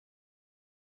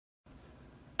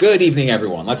Good evening,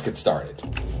 everyone. Let's get started.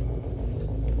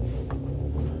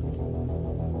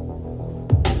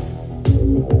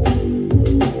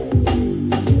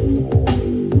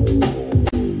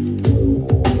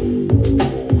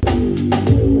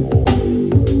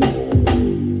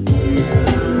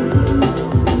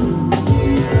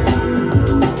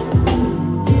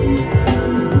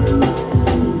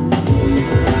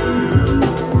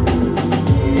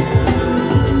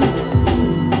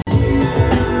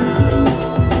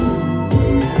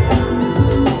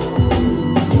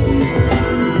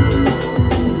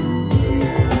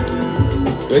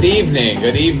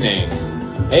 Good evening.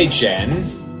 Hey, Jen.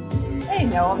 Hey,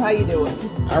 Noam, how you doing?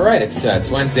 All right, it's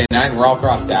Wednesday night and we're all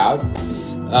crossed out.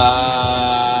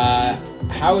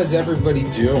 How is everybody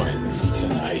doing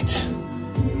tonight?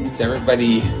 Is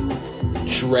everybody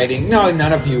dreading? No,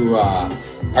 none of you.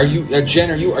 Are you, Jen?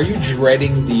 Are you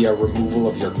dreading the removal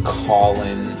of your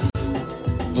call-in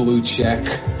blue check?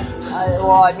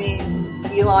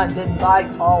 Elon didn't buy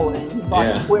Callin. He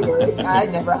bought Twitter. I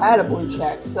never had a blue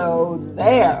check, so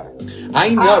there. I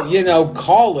know.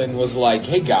 Callin was like,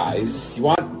 "Hey guys, you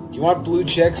want blue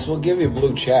checks? We'll give you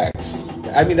blue checks."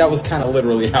 I mean, that was kind of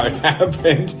literally how it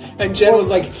happened. And Jen was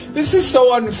like, "This is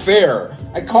so unfair."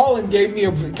 Callin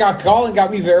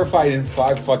got me verified in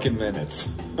 5 fucking minutes.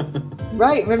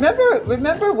 Right.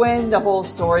 Remember when the whole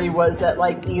story was that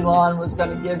like Elon was going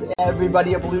to give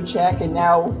everybody a blue check, and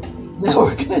now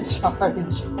we're going to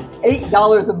charge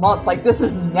 $8 a month. Like, this is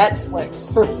Netflix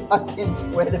for fucking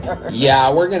Twitter.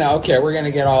 Yeah, we're going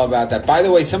to get all about that. By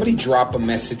the way, somebody drop a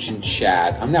message in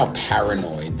chat. I'm now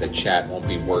paranoid that chat won't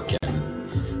be working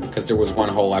because there was one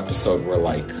whole episode where,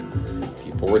 like,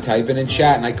 people were typing in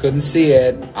chat and I couldn't see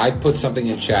it. I put something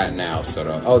in chat now,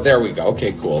 oh, there we go.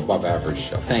 Okay, cool. Above average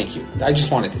show. Thank you. I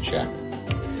just wanted to check.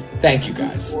 Thank you,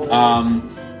 guys.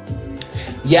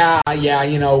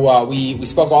 We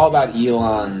spoke all about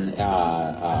Elon,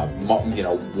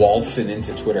 waltzing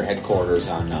into Twitter headquarters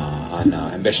on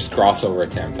ambitious crossover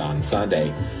attempt on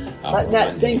Sunday. Letting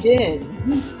that sink in.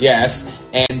 Yes,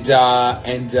 and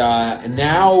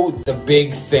now the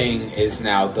big thing is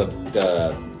now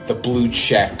the blue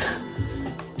check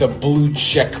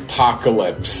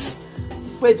apocalypse.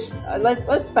 Which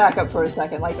let's back up for a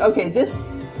second. Like, okay,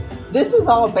 This is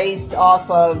all based off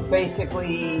of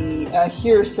basically a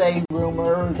hearsay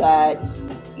rumor that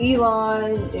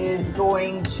Elon is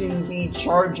going to be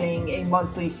charging a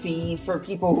monthly fee for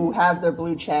people who have their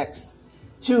blue checks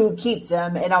to keep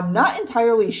them. And I'm not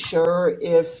entirely sure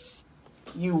if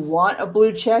you want a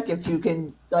blue check, if you can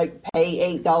like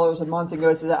pay $8 a month and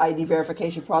go through the ID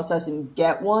verification process and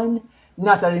get one.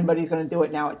 Not that anybody's going to do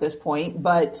it now at this point,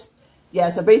 but yeah,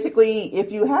 so basically,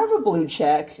 if you have a blue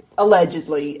check,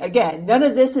 allegedly, again, none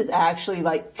of this is actually,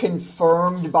 like,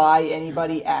 confirmed by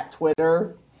anybody at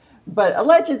Twitter, but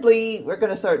allegedly, we're going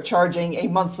to start charging a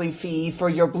monthly fee for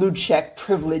your blue check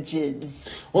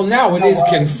privileges. Well, now it is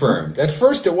confirmed. At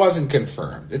first, it wasn't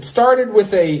confirmed. It started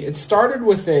with a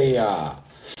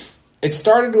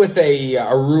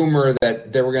rumor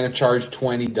that they were going to charge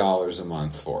 $20 a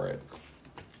month for it.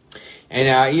 And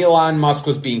Elon Musk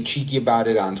was being cheeky about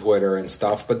it on Twitter and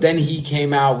stuff. But then he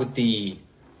came out with the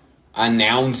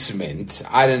announcement.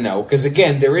 I don't know. Because,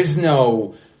 again, there is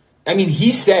no... I mean,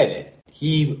 he said it.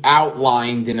 He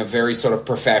outlined in a very sort of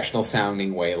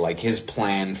professional-sounding way, like, his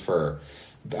plan for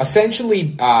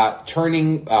essentially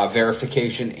turning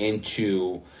verification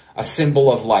into a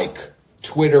symbol of, like,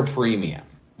 Twitter Premium.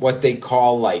 What they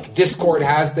call, like... Discord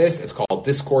has this. It's called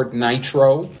Discord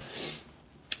Nitro.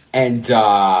 And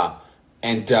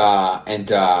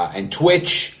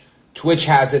Twitch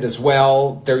has it as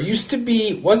well. There used to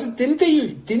be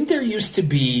didn't there used to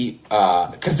be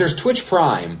because there's Twitch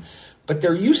Prime, but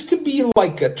there used to be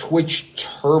like a Twitch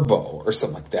Turbo or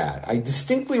something like that. I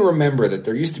distinctly remember that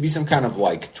there used to be some kind of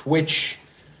like Twitch,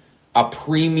 a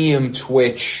premium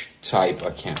Twitch type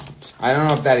account. I don't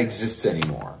know if that exists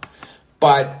anymore.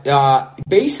 But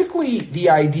basically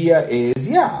the idea is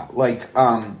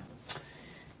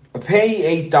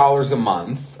pay $8 a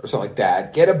month or something like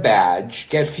that, get a badge,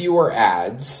 get fewer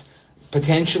ads,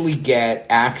 potentially get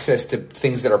access to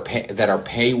things that are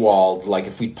paywalled, like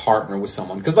if we partner with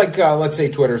someone. Because, like, let's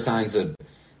say Twitter signs a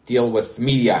deal with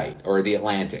Mediaite or The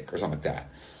Atlantic or something like that,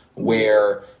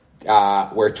 where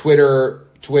Twitter,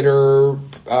 Twitter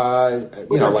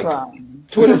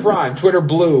Prime, Twitter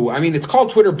Blue. I mean, it's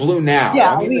called Twitter Blue now.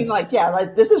 Yeah,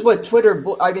 this is what Twitter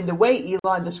Blue, the way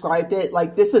Elon described it,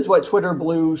 like, this is what Twitter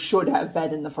Blue should have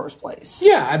been in the first place.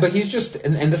 Yeah, but he's just,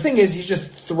 and the thing is, he's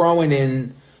just throwing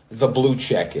in the blue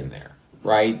check in there,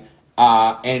 right?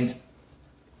 And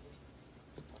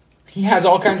He has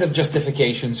all kinds of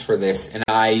justifications for this, and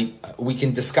we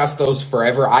can discuss those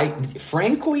forever.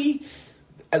 Frankly,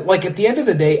 like at the end of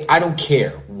the day, I don't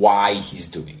care why he's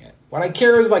doing it. What I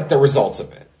care is like the results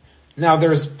of it. Now,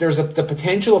 there's the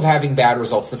potential of having bad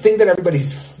results. The thing that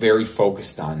everybody's very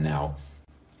focused on now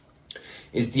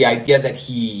is the idea that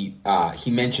he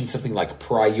mentioned something like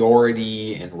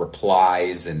priority in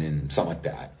replies and something like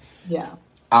that. Yeah.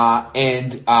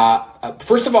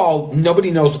 First of all,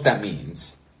 nobody knows what that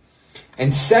means.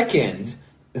 And second,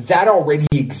 that already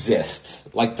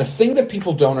exists. Like the thing that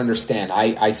people don't understand,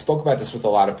 I spoke about this with a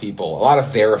lot of people, a lot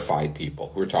of verified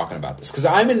people who are talking about this, because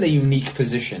I'm in the unique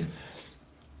position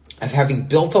of having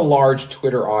built a large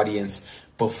Twitter audience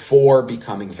before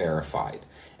becoming verified.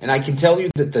 And I can tell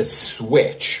you that the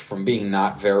switch from being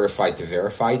not verified to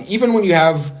verified, even when you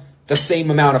have the same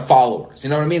amount of followers,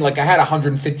 you know what I mean? Like I had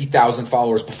 150,000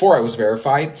 followers before I was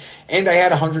verified, and I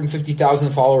had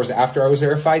 150,000 followers after I was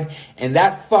verified, and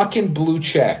that fucking blue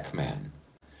check, man,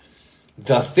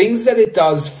 the things that it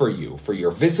does for you, for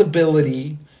your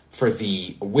visibility, for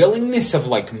the willingness of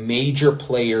like major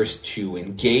players to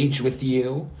engage with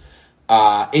you,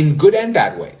 in good and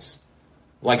bad ways.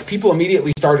 Like people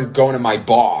immediately started going to my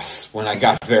boss when I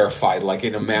got verified, like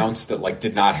in amounts that like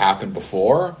did not happen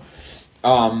before.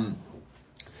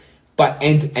 But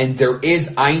there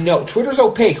is, I know Twitter's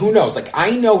opaque. Who knows? Like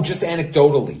I know just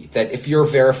anecdotally that if you're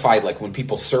verified, like when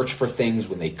people search for things,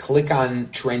 when they click on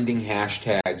trending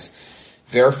hashtags,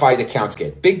 verified accounts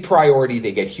get big priority.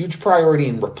 They get huge priority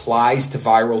in replies to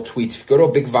viral tweets. If you go to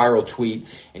a big viral tweet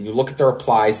and you look at the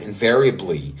replies,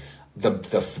 invariably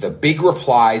the big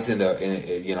replies in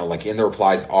the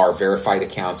replies are verified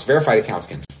accounts. Verified accounts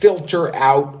can filter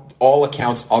out all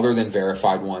accounts other than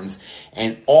verified ones,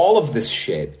 and all of this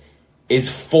shit is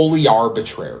fully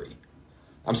arbitrary.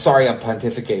 I'm sorry I'm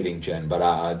pontificating, Jen,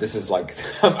 but this is like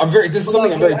this is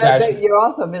something I'm very passionate. You're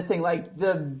also missing like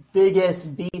the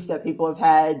biggest beef that people have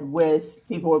had with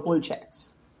people with blue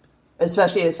checks,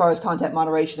 especially as far as content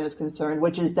moderation is concerned,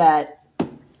 which is that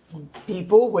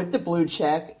people with the blue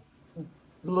check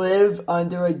live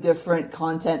under a different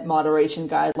content moderation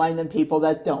guideline than people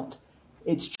that don't.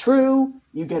 It's true.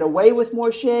 You get away with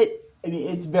more shit. I mean,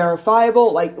 it's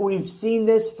verifiable. Like, we've seen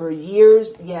this for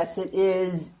years. Yes, it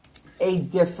is a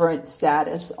different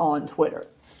status on Twitter.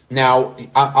 Now,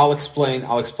 I'll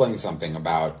explain something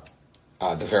about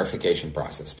the verification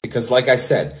process. Because, like I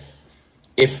said,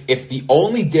 if the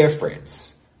only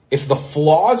difference, if the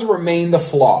flaws remain the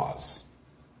flaws,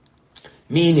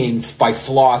 meaning by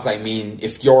flaws, I mean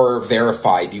if you're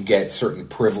verified, you get certain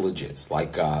privileges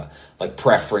like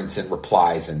preference and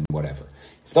replies and whatever.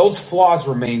 If those flaws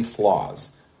remain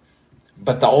flaws,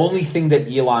 but the only thing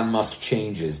that Elon Musk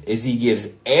changes is he gives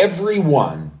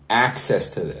everyone access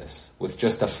to this with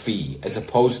just a fee, as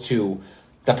opposed to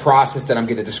the process that I'm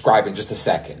going to describe in just a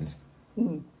second,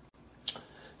 then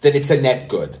it's a net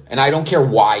good. And I don't care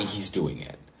why he's doing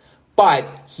it. But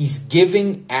he's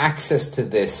giving access to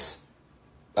this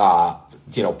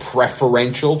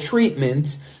preferential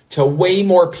treatment to way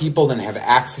more people than have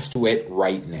access to it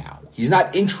right now. He's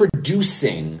not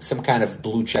introducing some kind of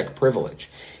blue check privilege.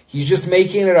 He's just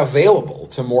making it available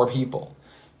to more people.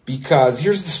 Because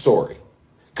here's the story.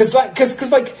 Because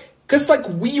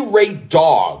We Rate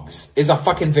Dogs is a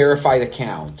fucking verified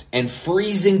account, and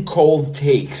Freezing Cold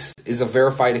Takes is a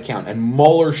verified account, and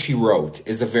Mueller, She Wrote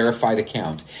is a verified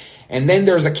account. And then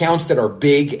there's accounts that are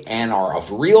big and are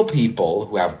of real people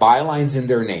who have bylines in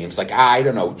their names, like, I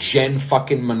don't know, Jen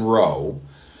fucking Monroe,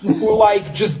 who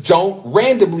like just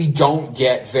randomly don't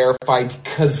get verified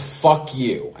because fuck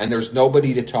you, and there's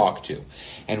nobody to talk to.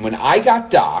 And when I got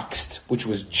doxxed, which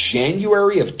was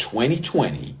January of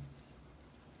 2020,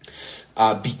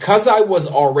 because I was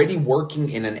already working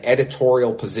in an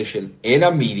editorial position in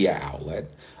a media outlet,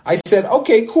 I said,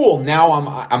 okay, cool, now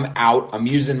I'm out, I'm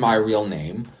using my real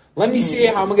name. Let me see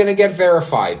how I'm going to get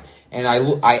verified. And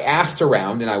I asked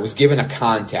around, and I was given a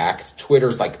contact,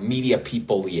 Twitter's like media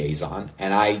people liaison,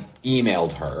 and I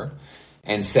emailed her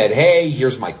and said, hey,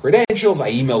 here's my credentials.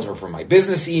 I emailed her from my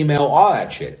business email, all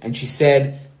that shit. And she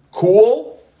said,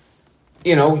 cool,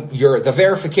 the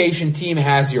verification team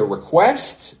has your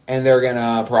request, and they're going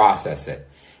to process it.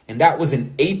 And that was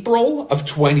in April of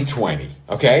 2020,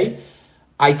 okay?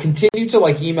 I continued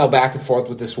to email back and forth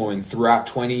with this woman throughout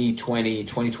 2020,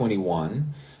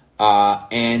 2021.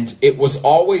 And it was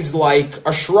always like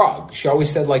a shrug. She always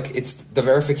said it's the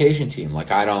verification team.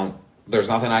 There's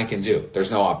nothing I can do. There's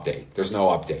no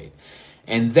update.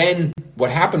 And then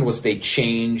what happened was they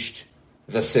changed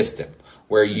the system.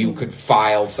 where you could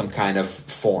file some kind of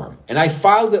form. And I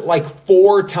filed it like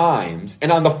 4 times. And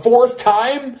on the 4th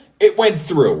time, it went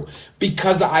through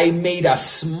because I made a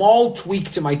small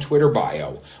tweak to my Twitter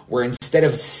bio where instead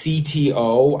of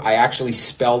CTO, I actually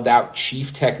spelled out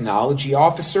Chief Technology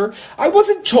Officer. I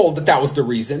wasn't told that that was the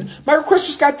reason. My request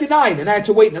just got denied and I had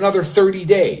to wait another 30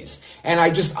 days. And I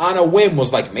just on a whim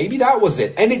was like, maybe that was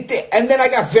it. And it did. And then I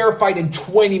got verified in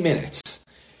 20 minutes.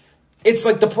 It's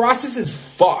like the process is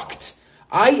fucked.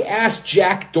 I asked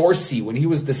Jack Dorsey when he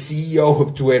was the CEO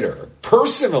of Twitter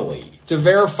personally to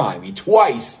verify me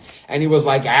twice. And he was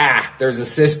like, there's a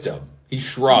system. He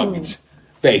shrugged,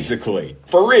 basically.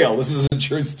 For real, this is a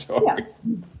true story. Yeah.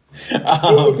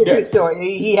 It's a true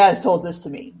story. He has told this to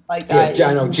me. Yes,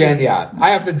 I know, Jen, yeah. I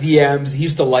have the DMs. He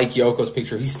used to like Yoko's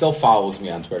picture. He still follows me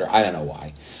on Twitter. I don't know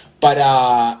why. But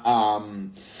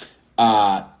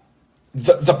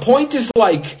the point is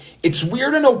like, it's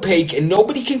weird and opaque and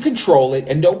nobody can control it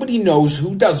and nobody knows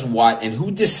who does what and who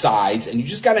decides and you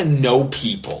just got to know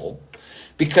people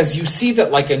because you see that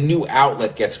like a new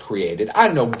outlet gets created. I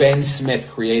don't know, Ben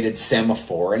Smith created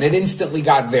Semaphore and it instantly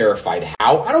got verified.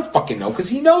 How? I don't fucking know because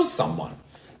he knows someone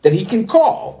that he can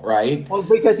call, right? Well,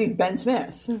 because he's Ben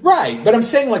Smith. Right, but I'm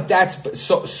saying like that's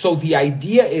so the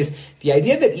idea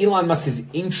that Elon Musk is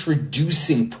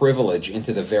introducing privilege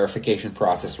into the verification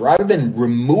process rather than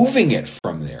removing it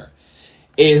from there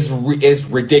is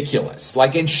ridiculous.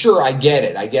 Like, and sure, I get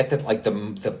it. I get that like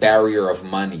the barrier of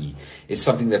money is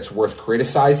something that's worth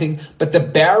criticizing, but the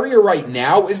barrier right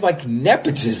now is like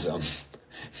nepotism.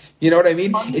 You know what I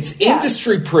mean? It's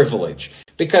industry privilege.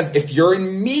 Because if you're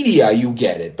in media, you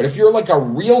get it. But if you're like a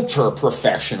realtor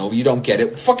professional, you don't get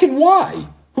it. Fucking why?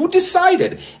 Who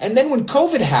decided? And then when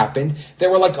COVID happened, they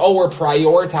were like, oh, we're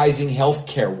prioritizing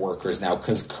healthcare workers now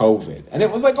because COVID. And it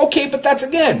was like, okay, but that's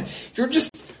again, you're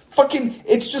just fucking,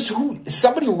 it's just who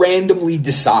somebody randomly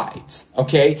decides.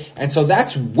 Okay? And so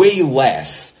that's way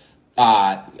less,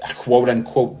 quote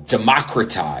unquote,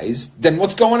 democratized than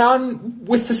what's going on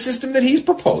with the system that he's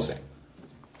proposing.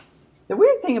 The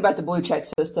weird thing about the blue check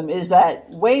system is that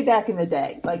way back in the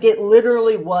day, like it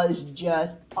literally was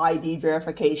just ID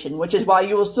verification, which is why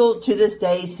you will still to this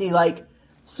day see like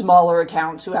smaller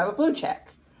accounts who have a blue check.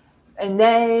 And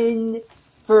then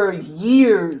for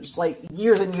years, like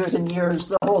years and years and years,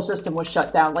 the whole system was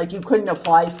shut down. Like you couldn't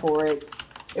apply for it.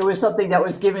 It was something that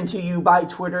was given to you by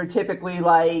Twitter, typically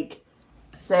like,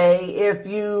 say, if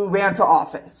you ran for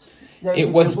office. It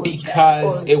was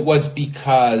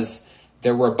because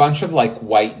there were a bunch of like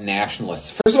white nationalists.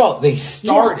 First of all,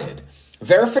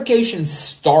 verification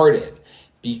started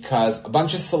because a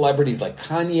bunch of celebrities like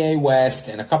Kanye West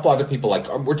and a couple other people, like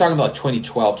we're talking about like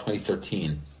 2012,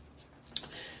 2013.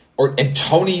 And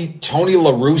Tony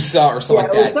La Russa or something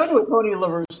like that. Yeah, it started with Tony La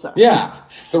Russa. Yeah,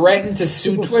 threatened to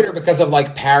sue Twitter because of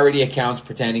like parody accounts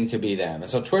pretending to be them. And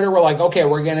so Twitter were like, okay,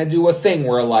 we're going to do a thing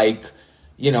where like,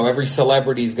 you know, every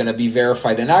celebrity is going to be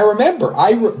verified. And I remember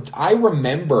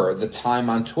the time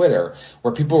on Twitter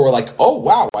where people were like, oh,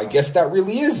 wow, I guess that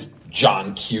really is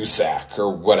John Cusack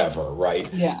or whatever,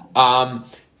 right? Yeah.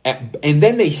 And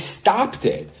then they stopped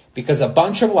it because a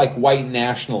bunch of like white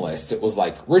nationalists, it was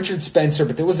like Richard Spencer,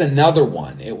 but there was another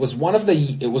one. It was one of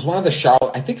the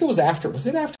Charlotte, I think it was after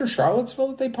Charlottesville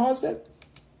that they paused it?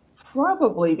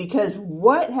 Probably, because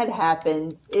what had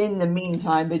happened in the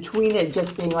meantime between it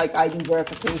just being like ID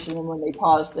verification and when they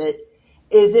paused it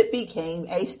is it became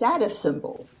a status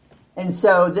symbol. And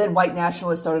so then white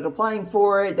nationalists started applying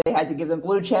for it. They had to give them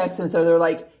blue checks. And so they're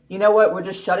like, you know what? We're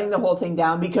just shutting the whole thing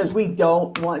down because we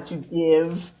don't want to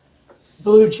give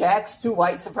blue checks to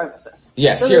white supremacists.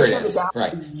 Yes, so here it is.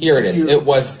 Right. Here it is. It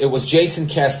was Jason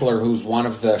Kessler, who's one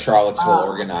of the Charlottesville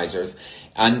organizers.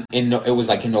 And it was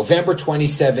like in November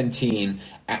 2017,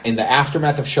 in the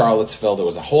aftermath of Charlottesville, there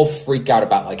was a whole freak out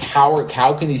about like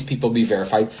how can these people be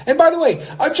verified? And by the way,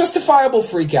 a justifiable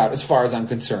freak out as far as I'm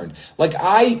concerned. Like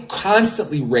I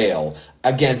constantly rail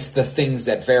against the things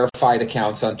that verified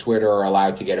accounts on Twitter are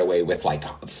allowed to get away with, like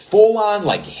full on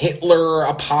like Hitler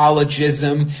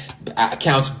apologism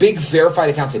accounts. Big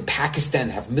verified accounts in Pakistan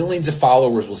have millions of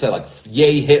followers will say like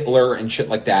yay Hitler and shit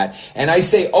like that. And I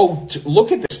say, oh,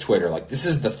 look at this Twitter, like this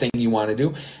is the thing you want to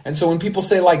do. And so when people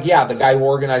say like, yeah, the guy who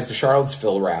organized the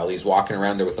Charlottesville rally is walking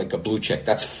around there with like a blue check,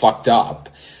 that's fucked up.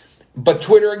 But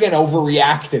Twitter again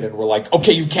overreacted and were like,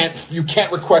 okay, you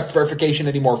can't request verification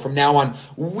anymore. From now on,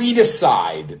 we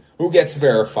decide who gets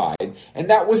verified. And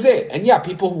that was it. And yeah,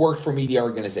 people who worked for media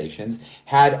organizations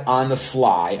had on the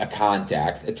sly a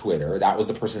contact at Twitter. That was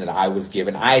the person that I was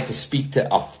given. I had to speak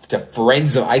to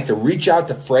I had to reach out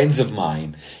to friends of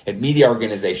mine at media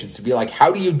organizations to be like,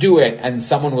 how do you do it? And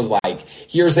someone was like,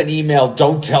 here's an email.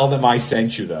 Don't tell them I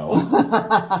sent you though.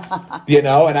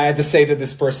 And I had to say to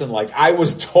this person, like, I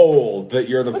was told that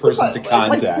you're the person to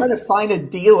contact. Like trying to find a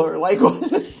dealer,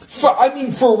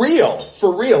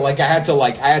 for real. Like I had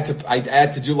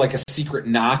to do like a secret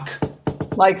knock.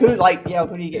 Like who do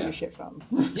you get your shit from?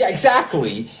 Yeah,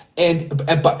 exactly. And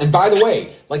by the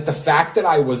way, like the fact that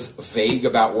I was vague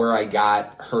about where I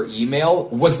got her email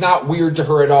was not weird to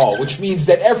her at all, which means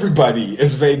that everybody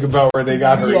is vague about where they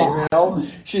got her email.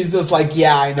 She's just like,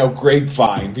 yeah, I know,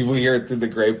 grapevine. People hear it through the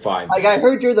grapevine. Like I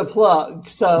heard you're the plug,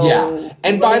 so yeah.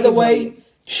 And by the way,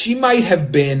 she might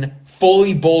have been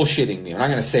fully bullshitting me. I'm not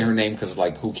going to say her name because,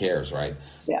 like, who cares, right?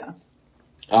 Yeah.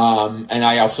 And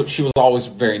she was always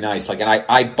very nice. Like, and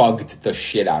I bugged the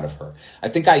shit out of her. I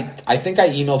think I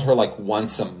emailed her like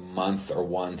once a month or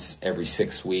once every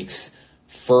 6 weeks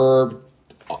for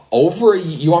over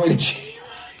you want me to check?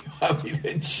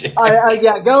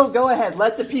 Yeah, go ahead.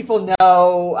 Let the people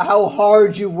know how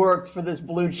hard you worked for this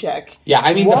blue check. Yeah,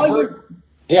 I mean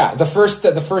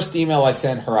the first email I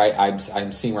sent her,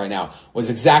 I'm seeing right now, was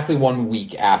exactly 1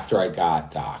 week after I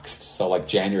got doxxed. So like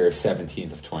January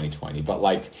 17th of 2020. But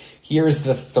like, here's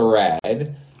the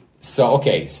thread.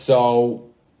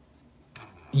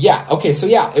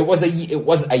 It was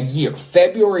a year.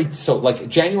 February, so like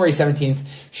January 17th,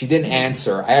 she didn't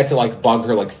answer. I had to like bug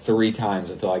her like 3 times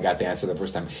until I got the answer the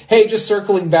first time. Hey, just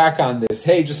circling back on this.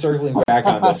 You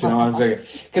know what I'm saying?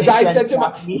 Because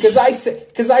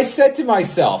I said to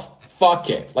myself, fuck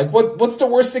it. Like, what's the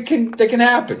worst that can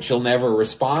happen? She'll never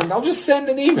respond. I'll just send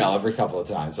an email every couple of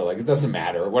times. So like, it doesn't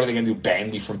matter. What are they gonna do? Ban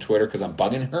me from Twitter because I'm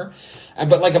bugging her?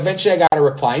 But like, eventually I got a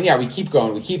reply. And yeah, we keep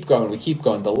going.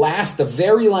 The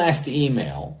very last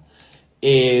email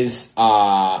is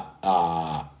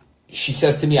she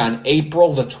says to me on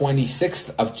April the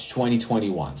 26th of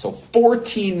 2021. So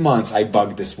 14 months I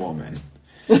bugged this woman.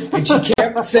 And she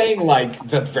kept saying, like,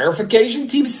 the verification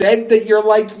team said that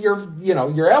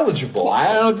you're eligible. I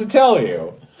don't know what to tell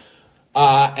you.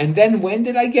 And then when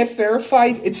did I get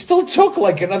verified? It still took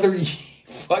like another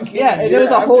fucking year. Yeah, it was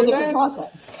a whole different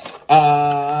process.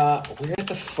 Where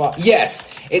the fuck?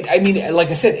 Yes. Like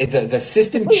I said, the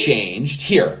system changed.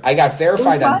 Here, I got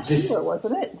verified on this.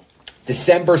 Wasn't it?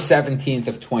 December 17th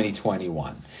of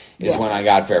 2021 is when I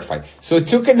got verified. So it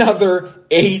took another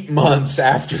 8 months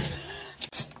after that.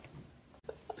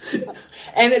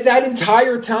 And at that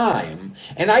entire time,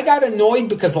 and I got annoyed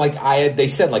because like they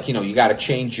said, like, you got to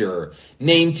change your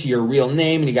name to your real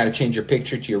name, and you got to change your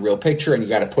picture to your real picture, and you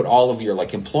got to put all of your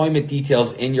like employment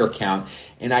details in your account.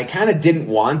 And I kind of didn't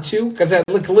want to because I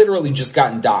like literally just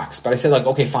gotten doxxed. But I said like,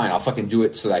 okay, fine, I'll fucking do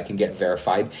it so that I can get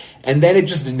verified. And then it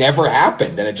just never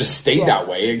happened, and it just stayed that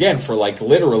way again for like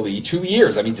literally 2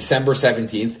 years. I mean, December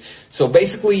 17th. So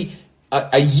basically,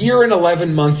 a year and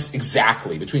 11 months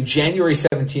exactly between January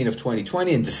 17 of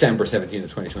 2020 and December 17 of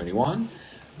 2021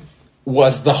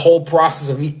 was the whole process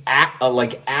of me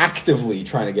actively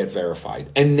trying to get verified.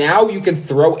 And now you can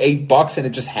throw $8 and it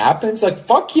just happens. Like,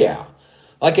 fuck yeah.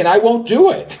 Like, and I won't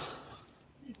do it.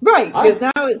 Right. Because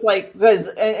now it's like,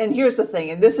 and here's the thing.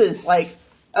 And this is like,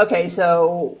 okay,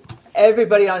 so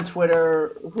everybody on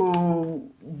Twitter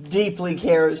who deeply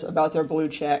cares about their blue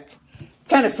check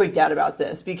kind of freaked out about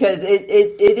this because it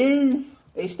is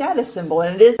a status symbol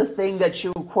and it is a thing that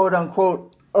you quote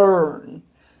unquote earn.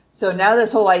 So now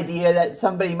this whole idea that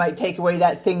somebody might take away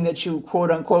that thing that you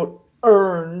quote unquote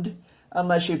earned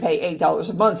unless you pay $8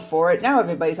 a month for it, now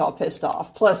everybody's all pissed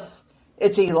off. Plus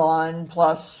it's Elon,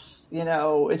 plus,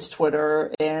 it's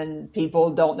Twitter, and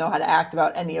people don't know how to act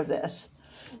about any of this.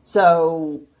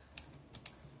 So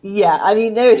yeah, I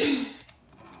mean,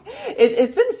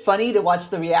 it's been funny to watch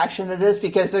the reaction to this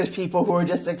because there's people who are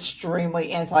just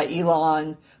extremely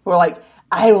anti-Elon who are like,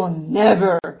 I will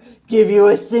never give you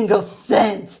a single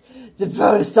cent to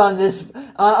post on this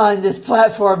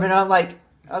platform. And I'm like,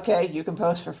 okay, you can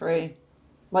post for free.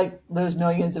 Like, there's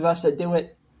millions of us that do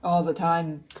it all the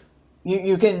time.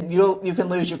 You can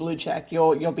lose your blue check.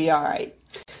 You'll be all right.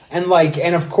 And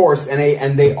of course,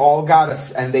 they all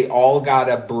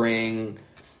gotta bring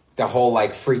the whole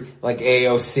like free, like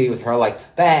AOC with her like,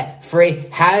 but free,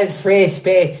 how is free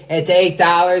speech? It's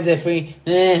 $8 if we,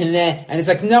 and it's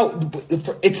like, no,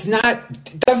 it's not,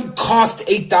 it doesn't cost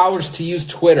 $8 to use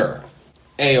Twitter,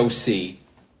 AOC.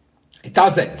 It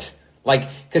doesn't. Like,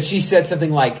 because she said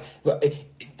something like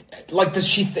does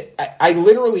she? I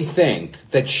literally think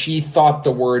that she thought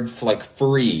the word like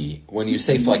free, when you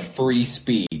say like free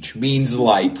speech, means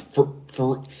like for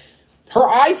her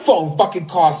iPhone fucking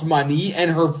costs money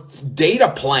and her data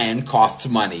plan costs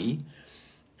money.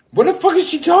 What the fuck is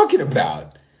she talking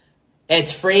about?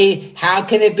 It's free. How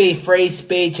can it be free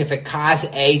speech if it costs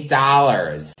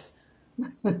 $8?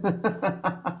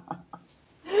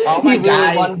 Oh my He really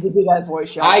God. wanted to do that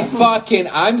voice, y'all.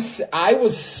 I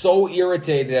was so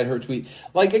irritated at her tweet.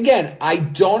 Like, again, I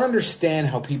don't understand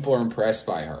how people are impressed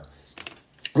by her.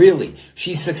 Really,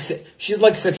 she's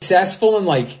like successful in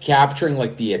like capturing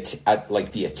like the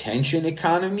attention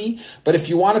economy. But if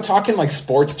you want to talk in like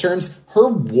sports terms, her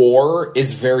WAR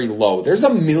is very low. There's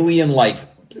a million like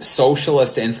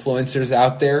socialist influencers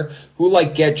out there who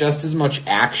like get just as much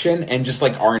action and just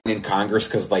like aren't in Congress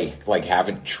because they like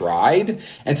haven't tried.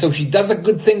 And so she does a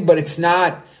good thing, but it's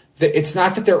not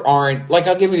that there aren't, like,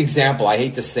 I'll give you an example. I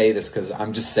hate to say this because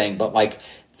I'm just saying, but like,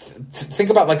 think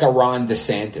about like a Ron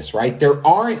DeSantis, right? There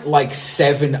aren't like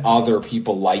 7 other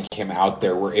people like him out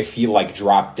there where if he like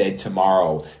dropped dead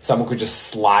tomorrow, someone could just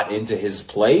slot into his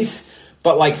place.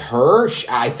 But like her,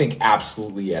 I think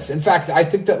absolutely yes. In fact, I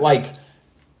think that like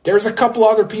there's a couple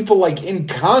other people like in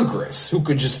Congress who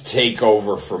could just take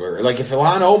over from her. Like if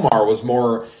Ilhan Omar was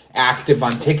more active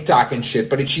on TikTok and shit,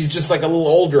 but she's just like a little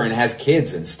older and has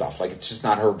kids and stuff. Like it's just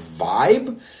not her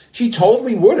vibe. She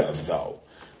totally would have though.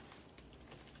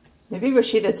 Maybe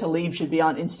Rashida Tlaib should be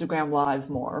on Instagram Live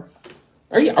more,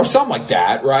 or something like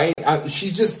that, right?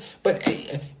 She's just, but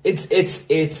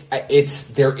it's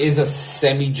there is a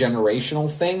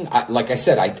semi-generational thing. Like I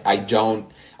said, I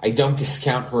don't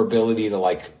discount her ability to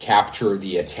like capture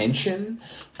the attention,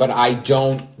 but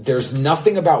there's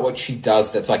nothing about what she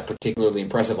does that's like particularly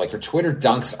impressive. Like her Twitter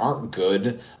dunks aren't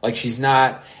good. Like she's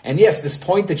not, and yes, this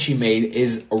point that she made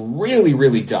is really,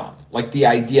 really dumb. Like the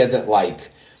idea that like,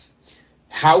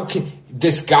 how can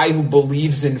this guy who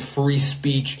believes in free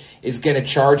speech is going to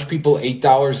charge people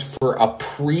 $8 for a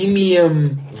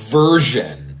premium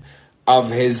version of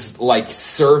his like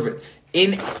service?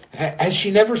 Has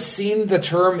she never seen the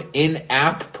term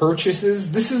in-app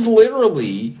purchases? This is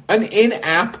literally an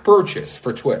in-app purchase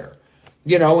for Twitter.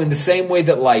 You know, in the same way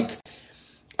that like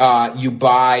you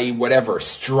buy whatever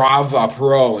Strava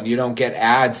Pro and you don't get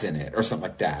ads in it or something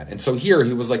like that. And so here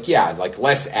he was like, yeah, like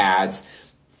less ads.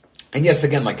 And yes,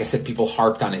 again, like I said, people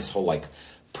harped on his whole like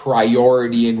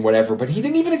priority and whatever, but he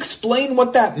didn't even explain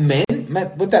what that meant,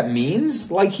 what that means.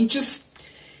 Like he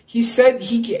said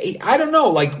I don't know,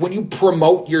 like when you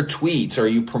promote your tweets or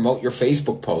you promote your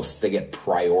Facebook posts, they get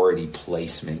priority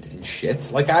placement and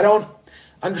shit. Like I don't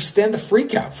understand the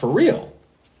freak out for real.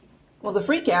 Well, the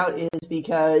freak out is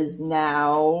because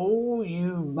now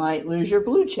you might lose your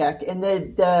blue check, and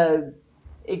the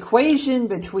equation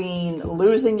between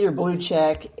losing your blue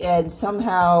check and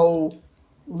somehow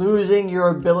losing your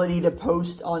ability to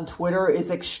post on Twitter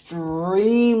is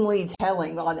extremely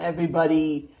telling on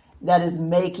everybody that is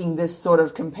making this sort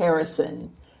of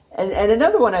comparison. And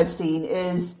another one I've seen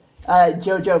is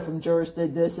JoJo from Jurors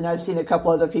did this, and I've seen a couple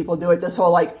other people do it. This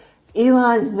whole like,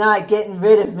 Elon's not getting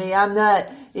rid of me.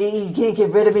 He can't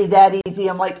get rid of me that easy.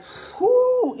 I'm like,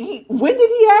 when did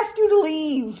he ask you to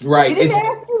leave? Right. He didn't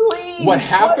ask you to leave. What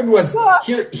happened was,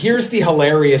 here's the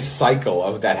hilarious cycle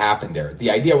of that happened there.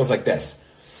 The idea was like this.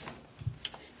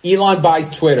 Elon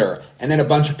buys Twitter, and then a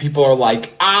bunch of people are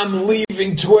like, I'm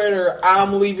leaving Twitter.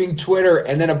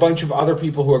 And then a bunch of other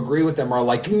people who agree with them are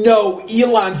like, no,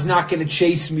 Elon's not going to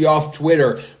chase me off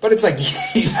Twitter. But it's like,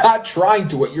 he's not trying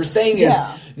to. What you're saying is,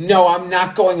 no, I'm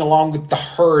not going along with the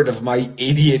herd of my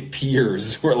idiot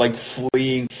peers who are like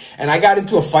fleeing. And I got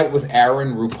into a fight with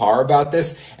Aaron Rupar about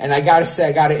this. And I got to say,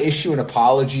 I got to issue an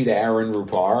apology to Aaron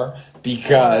Rupar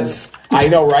because I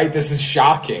know, right? This is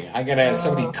shocking. I'm going to have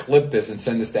somebody clip this and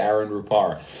send this to Aaron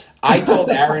Rupar. I told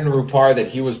Aaron Rupar that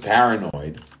he was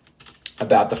paranoid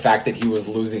about the fact that he was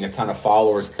losing a ton of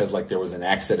followers because like there was an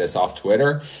exodus off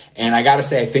Twitter. And I gotta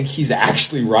say, I think he's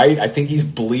actually right. I think he's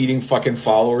bleeding fucking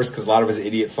followers because a lot of his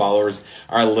idiot followers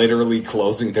are literally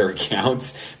closing their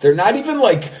accounts. They're not even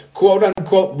like quote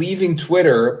unquote leaving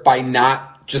Twitter by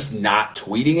not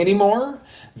tweeting anymore.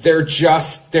 They're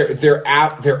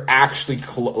actually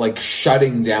like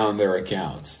shutting down their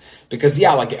accounts because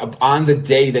like on the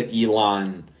day that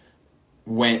Elon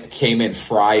came in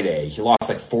Friday, he lost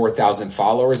like 4,000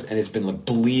 followers and has been like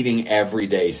bleeding every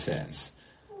day since.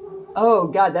 Oh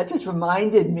God, that just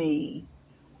reminded me.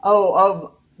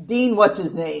 Of Dean, what's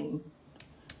his name?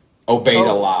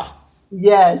 Obeidallah.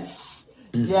 Yes.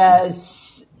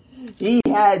 Yes. He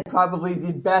had probably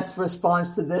the best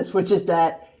response to this, which is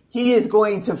that he is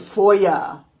going to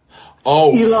FOIA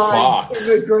Oh, Elon's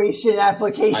immigration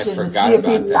application I to see forgot if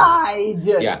he about that. lied.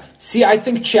 Yeah. See, I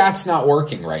think chat's not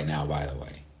working right now, by the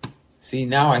way. See,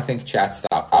 now I think chat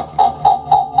stopped working.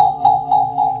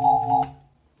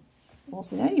 Well,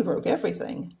 see, now you broke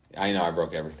everything. I know I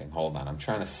broke everything. Hold on. I'm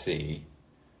trying to see.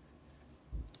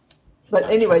 But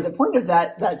anyway, the point of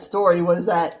that story was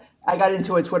that I got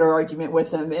into a Twitter argument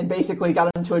with him and basically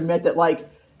got him to admit that, like,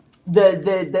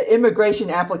 the immigration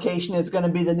application is going to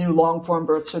be the new long-form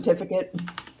birth certificate,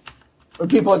 where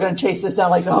people are going to chase this down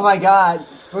like, oh my God,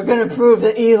 we're going to prove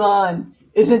that Elon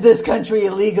is in this country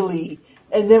illegally.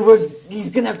 And then he's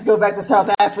going to have to go back to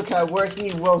South Africa where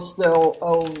he will still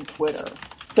own Twitter.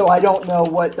 So I don't know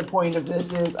what the point of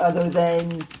this is other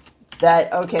than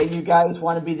that, okay, you guys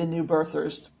want to be the new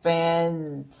birthers.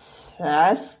 Fantastic.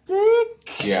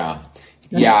 Yeah.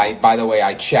 Yeah, by the way,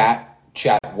 chat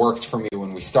worked for me when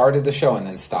we started the show and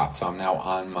then stopped. So I'm now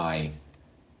on my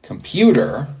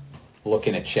computer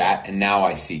looking at chat, and now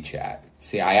I see chat.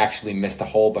 See, I actually missed a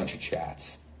whole bunch of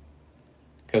chats.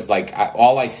 Because, like,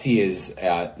 all I see is,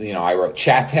 I wrote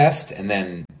chat test, and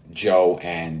then Joe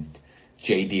and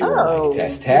JD were like,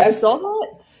 test.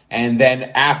 And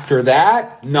then after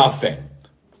that, nothing.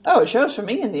 Oh, it shows for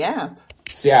me in the app.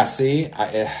 Yeah, see?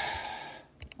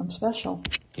 I'm special.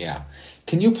 Yeah.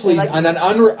 Can you please, on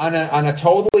a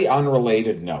totally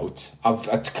unrelated note,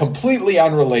 completely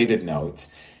unrelated note,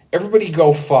 everybody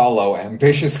go follow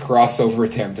Ambitious Crossover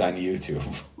Attempt on YouTube.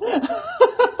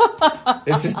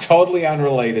 This is totally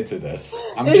unrelated to this.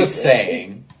 I'm just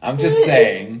saying.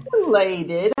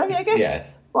 Related. I mean, I guess. Yeah.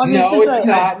 Well, I mean, no, it's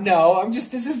not. No,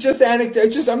 this is just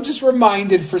anecdote. I'm just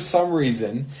reminded for some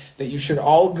reason that you should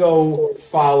all go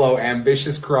follow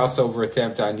Ambitious Crossover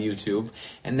Attempt on YouTube,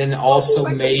 and then also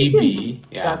maybe,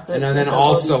 and then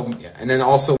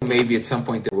also maybe at some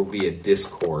point there will be a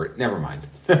Discord. Never mind.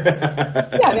 I've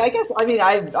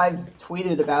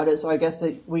tweeted about it, so I guess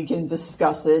that we can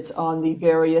discuss it on the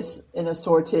various and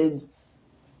assorted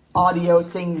audio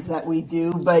things that we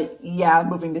do. But yeah,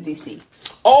 moving to DC.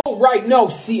 Oh, right. No,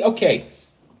 see, okay.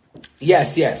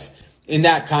 Yes. In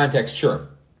that context, sure.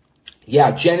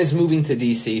 Yeah, Jen is moving to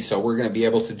DC, so we're going to be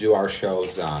able to do our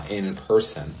shows in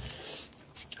person.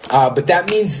 But that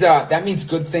means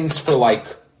good things for, like,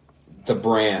 the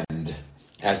brand,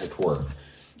 as it were.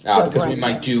 Because we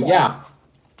might do,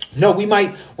 No, we're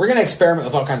going to experiment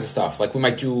with all kinds of stuff. Like, we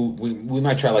might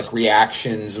try, like,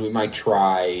 reactions. We might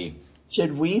try...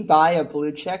 Should we buy a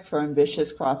blue check for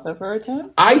Ambitious Crossover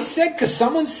Attempt? I said, because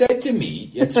someone said to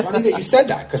me, it's funny that you said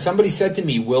that, because somebody said to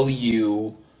me, will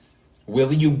you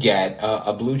get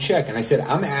a blue check? And I said,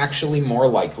 I'm actually more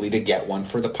likely to get one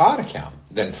for the pod account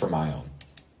than for my own.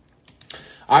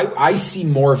 I see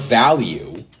more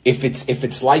value if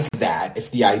it's like that, if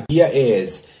the idea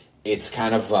is it's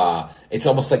kind of, it's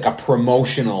almost like a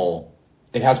promotional,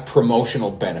 it has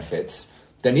promotional benefits.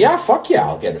 Then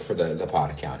I'll get it for the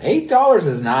pod account. $8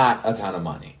 is not a ton of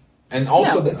money, and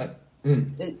also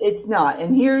it's not.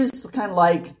 And here's kind of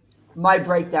like my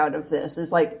breakdown of this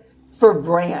is like for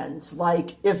brands,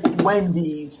 like if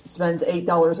Wendy's spends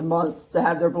 $8 a month to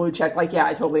have their blue check, like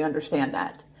I totally understand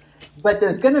that. But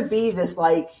there's going to be this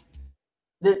like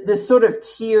this sort of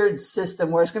tiered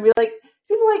system where it's going to be like.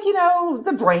 People like,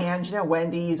 the brands,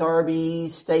 Wendy's,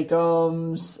 Arby's,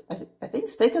 Steakums. I think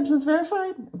Steakums is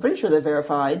verified. I'm pretty sure they're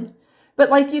verified. But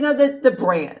like, the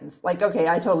brands. Like, okay,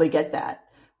 I totally get that.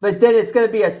 But then it's going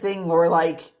to be a thing where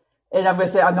like, and I'm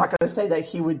not going to say that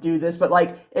he would do this, but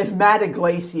like if Matt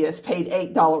Iglesias paid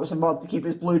 $8 a month to keep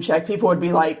his blue check, people would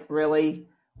be like, really?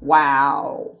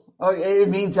 Wow. It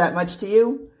means that much to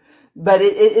you? But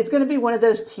it's going to be one of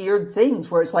those tiered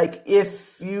things where it's like,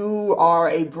 if you are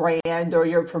a brand or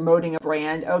you're promoting a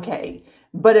brand, okay.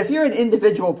 But if you're an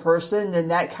individual person, then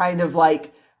that kind of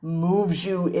like moves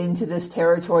you into this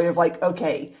territory of like,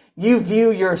 okay, you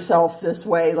view yourself this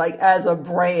way, like as a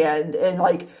brand, and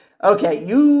like, okay,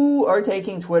 you are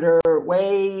taking Twitter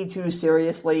way too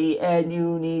seriously and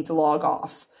you need to log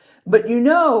off. But and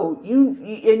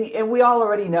we all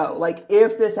already know, like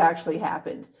if this actually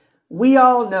happened, we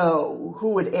all know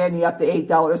who would ante up the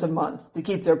 $8 a month to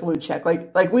keep their blue check.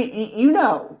 Like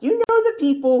the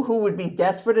people who would be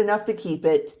desperate enough to keep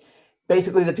it,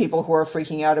 basically the people who are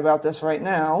freaking out about this right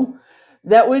now,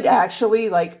 that would actually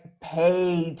like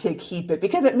pay to keep it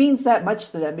because it means that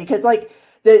much to them. Because like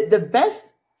the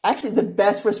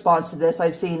best response to this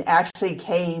I've seen actually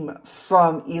came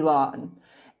from Elon.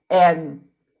 And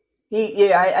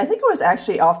I think it was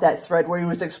actually off that thread where he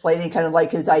was explaining kind of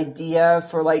like his idea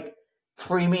for like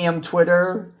premium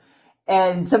Twitter,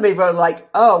 and somebody wrote like,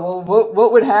 oh, well,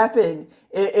 what would happen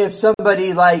if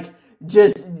somebody like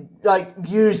just like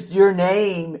used your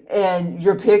name and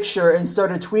your picture and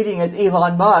started tweeting as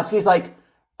Elon Musk. He's like,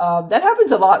 that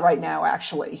happens a lot right now,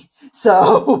 actually.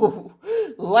 So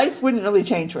life wouldn't really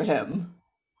change for him.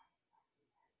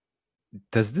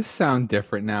 Does this sound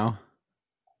different now?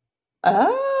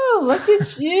 Oh, look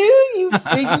at you. You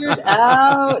figured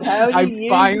out how to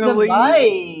use the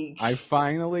mic. I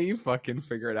finally fucking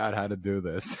figured out how to do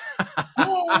this.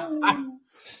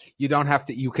 You don't have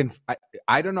to, you can,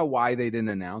 I don't know why they didn't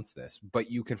announce this,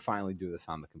 but you can finally do this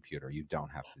on the computer. You don't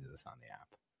have to do this on the app.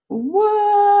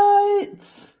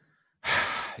 What?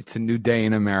 It's a new day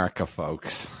in America,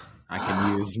 folks. I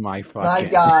can use my fucking... My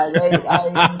God.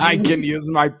 I can use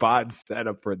my pod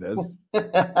setup for this.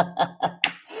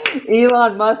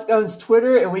 Elon Musk owns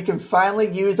Twitter, and we can finally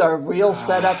use our real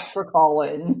setups for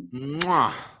call-in.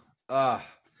 I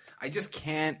just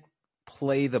can't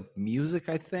play the music,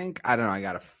 I think. I don't know. I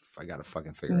gotta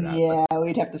fucking figure it out. Yeah,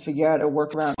 we'd have to figure out a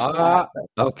workaround.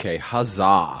 Okay, huzzah.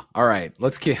 All right,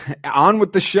 let's get on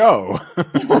with the show.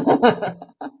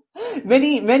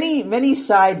 Many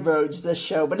side roads this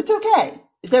show, but it's okay.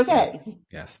 It's okay.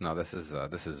 Yes. No, this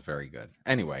is very good.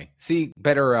 Anyway, see,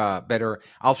 better.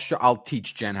 I'll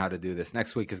teach Jen how to do this.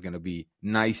 Next week is going to be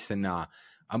nice and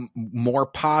more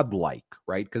pod-like,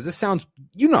 right? Because this sounds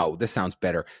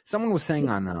better. Someone was saying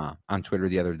on Twitter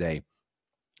the other day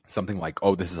something like,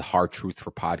 "Oh, this is a hard truth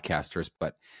for podcasters,"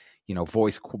 but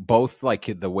voice, both like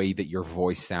the way that your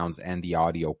voice sounds and the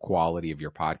audio quality of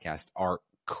your podcast are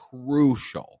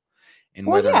crucial. And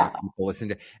whether or not people listen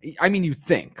to, I mean, you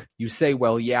say,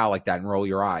 well, yeah, like that, and roll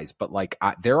your eyes. But like,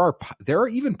 there are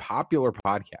even popular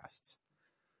podcasts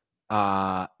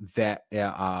that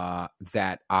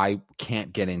I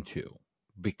can't get into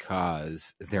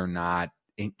because they're not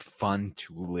fun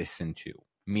to listen to.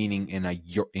 Meaning in a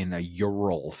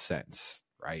URL sense,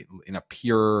 right? In a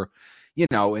pure, in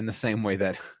the same way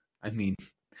that, I mean,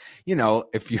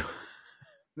 if you.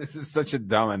 This is such a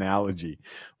dumb analogy,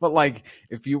 but like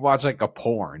if you watch like a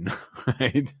porn,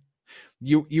 right?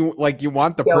 You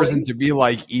want the person to be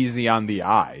like easy on the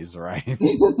eyes, right?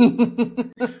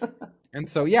 And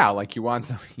so yeah, like you want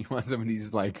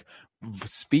somebody's like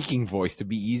speaking voice to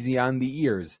be easy on the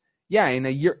ears. Yeah, in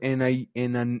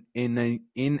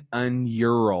a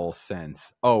neural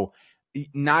sense. Oh,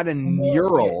 not a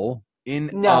neural.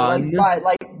 It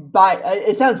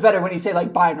sounds better when you say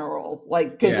like binaural,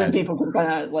 like because then people can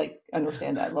kind of like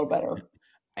understand that a little better.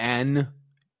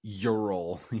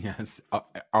 Ural, yes,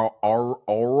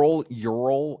 oral.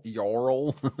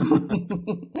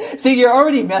 See, you're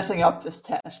already messing up this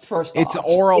test. First, it's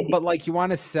oral, but like you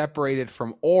want to separate it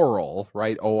from oral,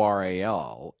 right?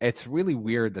 ORAL. It's really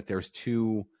weird that there's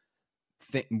two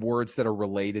words that are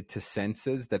related to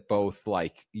senses that both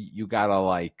like you gotta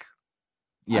like.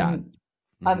 Yeah,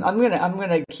 I'm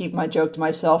gonna keep my joke to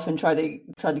myself and try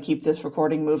to keep this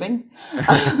recording moving.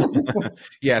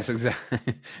 Yes,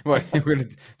 exactly. What we're gonna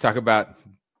talk about?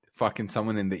 Fucking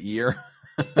someone in the ear.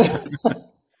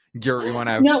 You want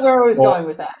to have not where I was going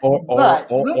with that.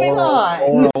 But moving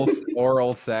on.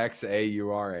 Oral sex,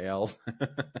 AURAL.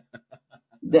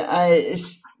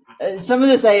 Some of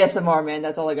this ASMR, man.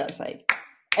 That's all I gotta say.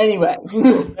 Anyway,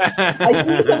 I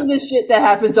see some of this shit that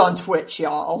happens on Twitch,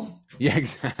 y'all. Yeah,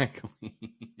 exactly.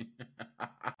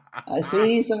 I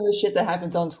see some of the shit that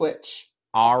happens on Twitch.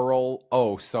 Oral.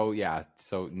 Oh, so yeah.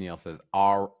 So Neil says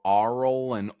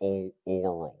oral and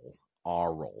oral.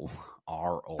 Oral.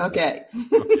 Okay.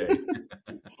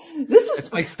 This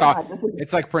is like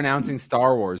it's like pronouncing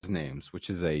Star Wars names, which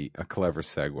is a clever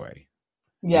segue.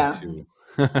 Yeah.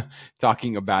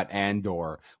 Talking about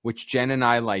Andor, which Jen and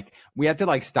I we had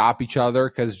to stop each other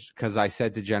because I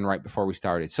said to Jen right before we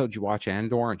started, "So did you watch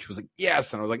Andor?" And she was like,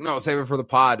 "Yes," and I was like, "No, save it for the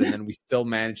pod." And then we still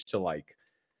managed to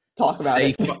talk about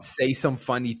say some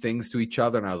funny things to each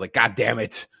other, and I was like, "God damn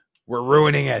it, we're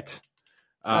ruining it."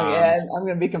 I'm going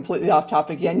to be completely off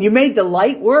topic again. You made the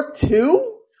light work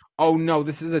too? Oh no,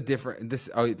 this is a different. It's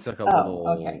like a little.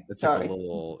 Okay. It's Sorry. like a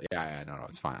little. Yeah, no,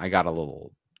 it's fine. I got a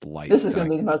little light. This is going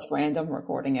to be the most random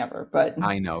recording ever, but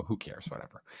I know, who cares,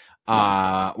 whatever.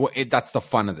 Well, that's the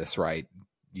fun of this, right?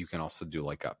 You can also do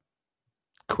a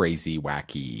crazy,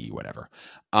 wacky, whatever.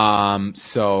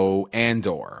 So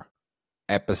Andor,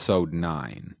 episode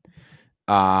 9.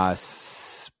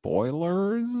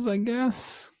 Spoilers, I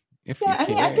guess. If you care.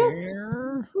 I guess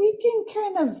we can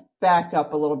kind of back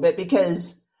up a little bit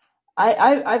because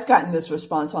I've gotten this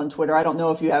response on Twitter. I don't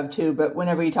know if you have too, but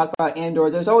whenever you talk about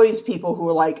Andor, there's always people who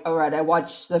are like, all right, I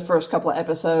watched the first couple of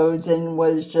episodes and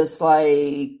was just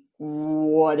like,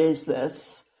 what is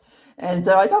this? And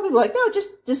so I tell people like, no,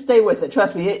 just stay with it.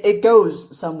 Trust me, it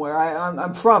goes somewhere.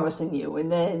 I'm promising you.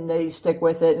 And then they stick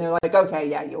with it and they're like, okay,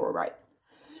 yeah, you were right.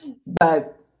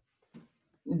 But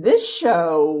this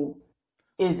show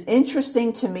is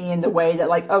interesting to me in the way that,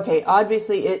 like, okay,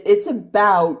 obviously it's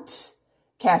about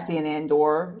Cassian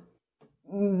Andor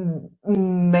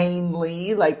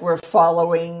mainly, like we're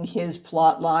following his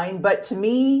plot line. But to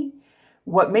me,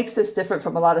 what makes this different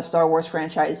from a lot of Star Wars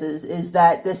franchises is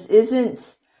that this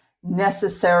isn't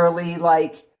necessarily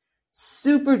like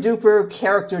super duper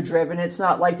character driven. It's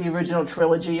not like the original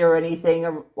trilogy or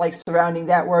anything like surrounding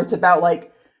that, where it's about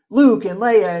like Luke and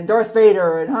Leia and Darth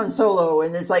Vader and Han Solo,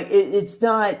 and it's like it's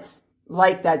not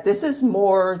like that. This is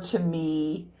more, to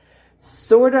me,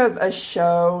 sort of a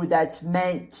show that's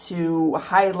meant to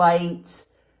highlight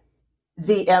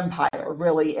the Empire,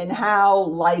 really, and how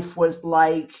life was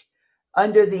like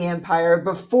under the Empire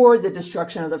before the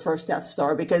destruction of the first Death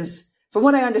Star. Because from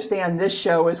what I understand, this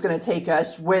show is going to take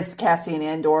us with Cassian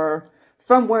Andor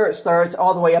from where it starts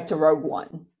all the way up to Rogue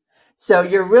One. So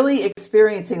you're really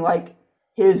experiencing like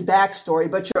his backstory,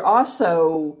 but you're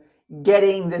also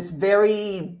getting this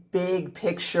very big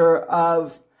picture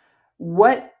of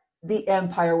what the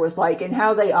Empire was like and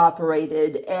how they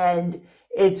operated. And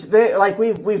it's very, like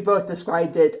we've both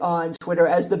described it on Twitter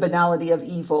as the banality of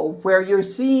evil, where you're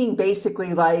seeing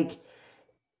basically like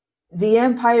the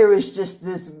Empire is just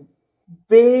this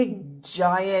big,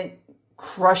 giant,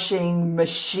 crushing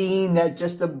machine that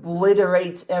just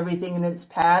obliterates everything in its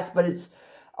path, but it's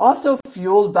also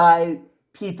fueled by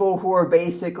people who are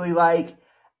basically like,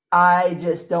 I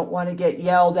just don't want to get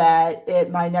yelled at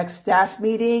my next staff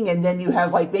meeting. And then you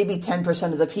have like maybe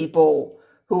 10% of the people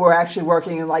who are actually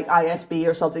working in like ISB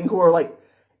or something who are like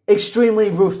extremely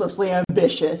ruthlessly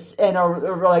ambitious and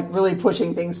are like really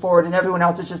pushing things forward. And everyone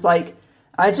else is just like,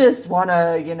 I just want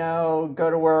to, go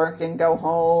to work and go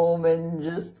home and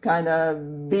just kind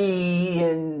of be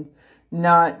and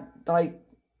not like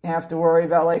have to worry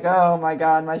about like, oh my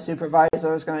God, my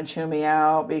supervisor is going to chew me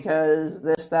out because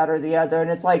this, that, or the other. And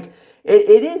it's like,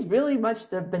 it is really much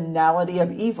the banality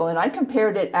of evil. And I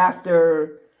compared it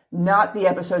after not the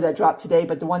episode that dropped today,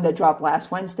 but the one that dropped last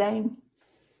Wednesday,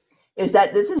 is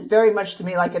that this is very much to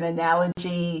me like an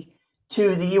analogy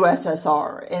to the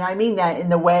USSR. And I mean that in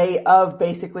the way of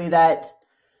basically that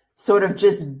sort of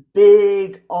just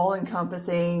big,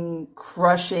 all-encompassing,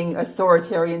 crushing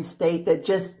authoritarian state that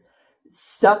just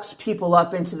sucks people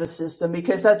up into the system,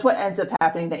 because that's what ends up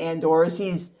happening to Andor. Is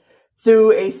he's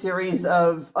through a series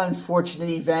of unfortunate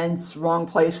events, wrong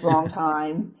place, wrong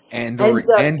time.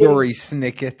 Andori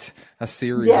Snicket, a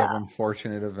series of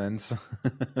unfortunate events.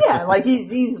 Yeah, like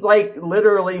he's like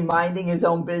literally minding his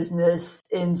own business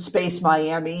in Space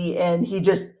Miami, and he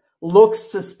just looks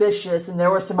suspicious, and there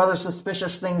were some other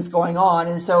suspicious things going on,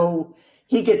 and so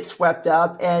he gets swept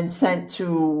up and sent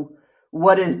to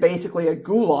what is basically a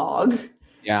gulag.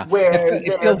 Yeah, where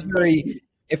it feels very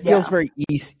very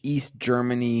East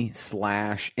Germany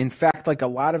 / in fact, like a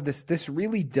lot of this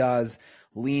really does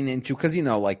lean into, because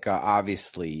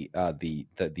obviously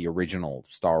the original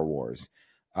Star Wars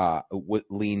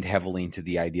leaned heavily into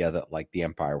the idea that like the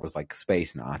Empire was like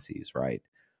space Nazis, right?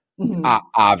 Mm-hmm.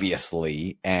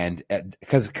 Obviously, and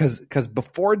because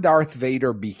before Darth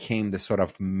Vader became this sort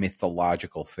of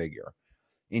mythological figure,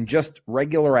 in just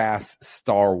regular ass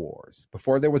Star Wars,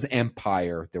 before there was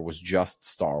Empire, there was just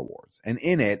Star Wars. And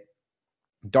in it,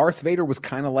 Darth Vader was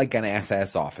kind of like an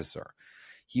SS officer.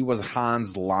 He was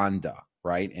Hans Landa,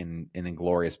 right? In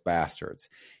Inglourious Bastards.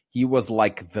 He was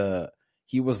like the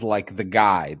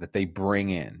guy that they bring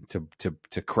in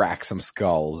to crack some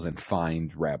skulls and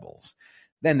find rebels.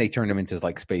 Then they turned him into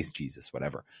like Space Jesus,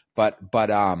 whatever. But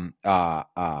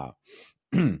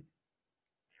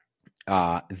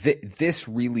this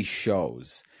really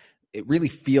shows, it really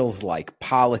feels like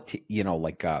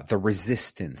the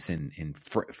resistance in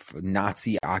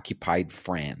Nazi occupied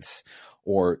France,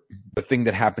 or the thing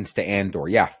that happens to Andor.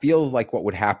 Yeah, feels like what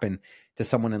would happen to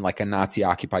someone in like a Nazi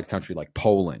occupied country like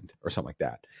Poland or something like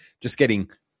that. Just getting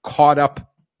caught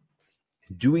up,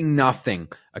 doing nothing,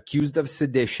 accused of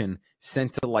sedition,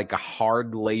 sent to like a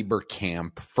hard labor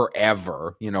camp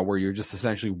forever, where you're just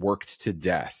essentially worked to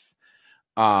death.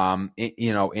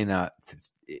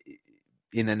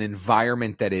 In an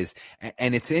environment that is,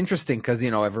 and it's interesting because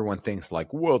everyone thinks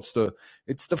like, well, it's the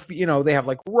they have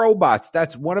like robots.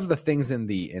 That's one of the things in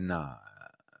the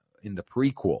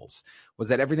prequels, was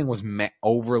that everything was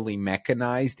overly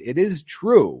mechanized. It is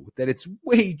true that it's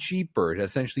way cheaper to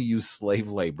essentially use slave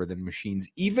labor than machines,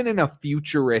 even in a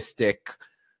futuristic.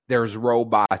 There's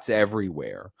robots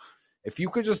everywhere. If you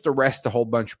could just arrest a whole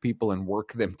bunch of people and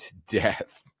work them to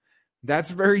death,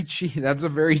 That's very cheap. That's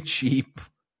very cheap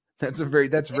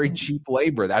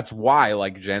labor. That's why,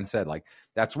 like Jen said, like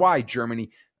that's why Germany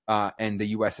and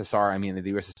the USSR. I mean,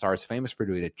 the USSR is famous for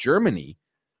doing it. Germany,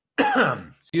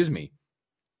 excuse me,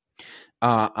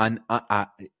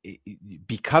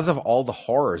 because of all the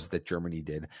horrors that Germany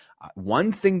did.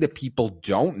 One thing that people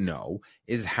don't know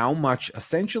is how much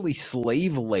essentially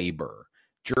slave labor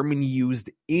Germany used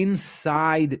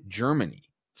inside Germany.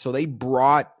 So they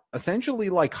brought essentially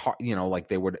like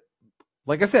they would,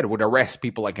 like I said, would arrest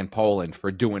people like in Poland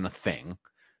for doing a thing,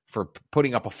 for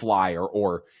putting up a flyer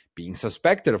or being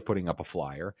suspected of putting up a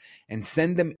flyer, and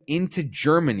send them into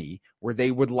Germany where they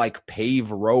would like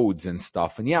pave roads and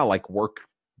stuff. And like work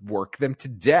them to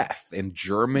death in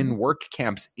German work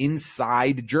camps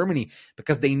inside Germany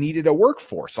because they needed a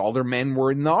workforce. All their men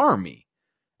were in the army.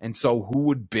 And so who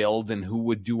would build and who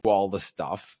would do all the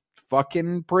stuff?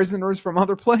 Fucking prisoners from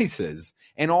other places,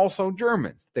 and also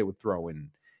Germans they would throw in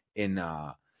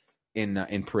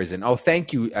prison. Oh,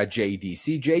 thank you, JD.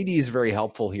 See, JD is very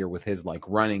helpful here with his like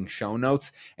running show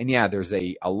notes. And there's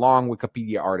a long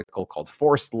Wikipedia article called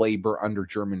 "Forced Labor Under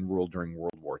German Rule During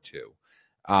World War II,"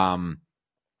 and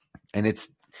it's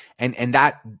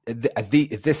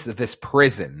this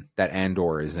prison that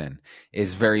Andor is in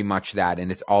is very much that, and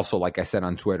it's also, like I said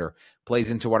on Twitter,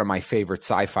 plays into one of my favorite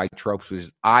sci-fi tropes, which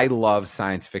is I love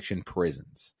science fiction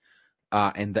prisons,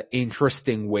 and the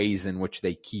interesting ways in which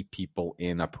they keep people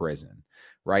in a prison,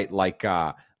 right? Like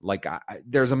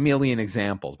there's a million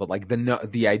examples, but like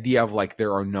the idea of like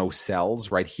there are no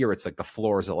cells. Right here, it's like the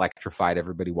floor is electrified,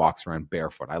 everybody walks around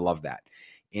barefoot. I love that.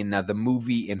 In the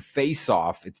movie in Face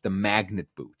Off, it's the magnet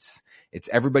boots. It's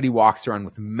everybody walks around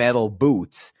with metal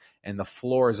boots, and the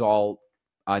floor is all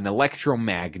an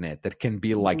electromagnet that can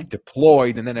be like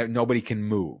deployed, and then nobody can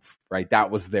move. Right?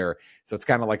 That was their. So it's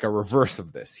kind of like a reverse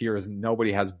of this. Here is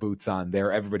nobody has boots on.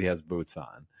 There, everybody has boots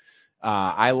on.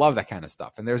 I love that kind of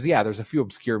stuff. And there's a few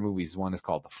obscure movies. One is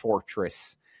called The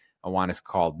Fortress. One is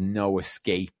called No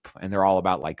Escape, and they're all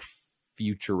about like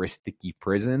futuristic-y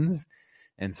prisons.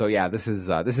 And so, this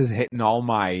is hitting all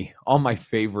my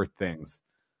favorite things.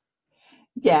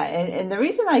 Yeah, and the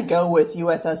reason I go with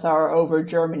USSR over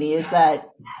Germany is that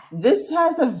this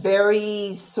has a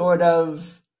very sort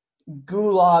of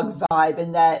gulag vibe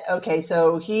in that, okay,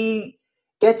 so he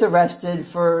gets arrested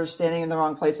for standing in the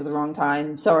wrong place at the wrong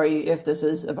time. Sorry if this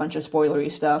is a bunch of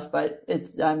spoilery stuff, but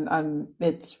it's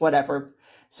whatever.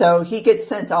 So he gets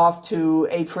sent off to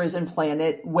a prison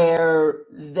planet where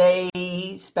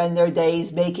they spend their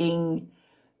days making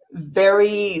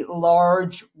very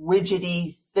large,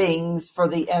 widgety things for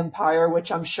the Empire,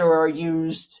 which I'm sure are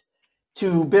used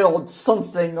to build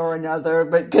something or another.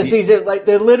 But because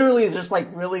they're literally just like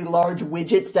really large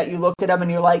widgets that you look at them and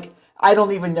you're like, I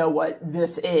don't even know what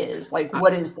this is. Like,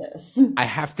 what is this? I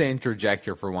have to interject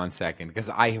here for 1 second because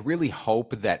I really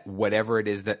hope that whatever it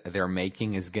is that they're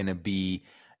making is going to be.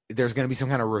 There's going to be some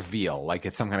kind of reveal, like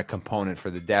it's some kind of component for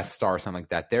the Death Star or something like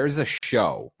that. There's a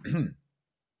show.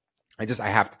 I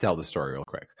have to tell the story real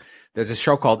quick. There's a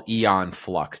show called Aeon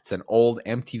Flux. It's an old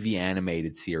MTV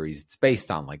animated series. It's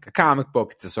based on like a comic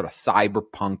book. It's a sort of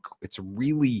cyberpunk. It's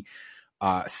really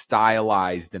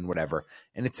stylized and whatever.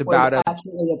 And it's about I was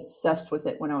actually obsessed with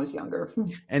it when I was younger.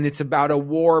 And it's about a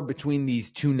war between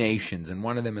these two nations. And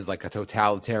one of them is like a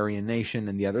totalitarian nation,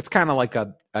 and the other, it's kind of like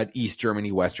an East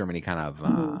Germany, West Germany kind of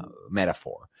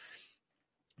metaphor.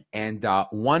 And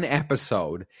one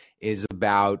episode is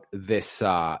about this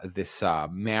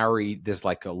married, this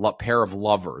like a pair of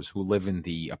lovers who live in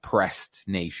the oppressed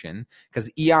nation.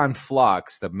 Because Aeon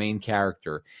Flux, the main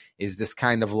character, is this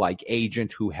kind of like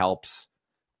agent who helps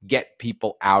get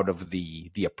people out of the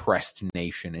oppressed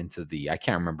nation into the, I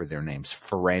can't remember their names.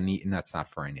 Ferenia, and that's not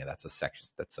Ferenia. That's a section.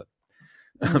 That's a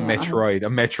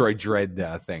Metroid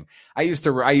Dread thing. I used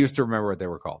to remember what they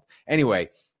were called. Anyway.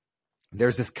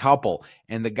 There's this couple,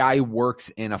 and the guy works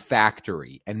in a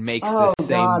factory and makes the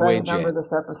same widget. I remember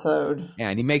this episode. Yeah,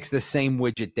 and he makes the same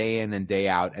widget day in and day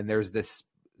out. And there's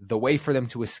the way for them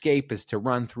to escape is to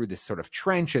run through this sort of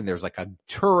trench, and there's like a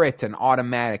turret, an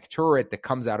automatic turret that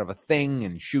comes out of a thing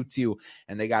and shoots you,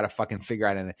 and they got to fucking figure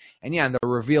out it. And the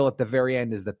reveal at the very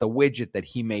end is that the widget that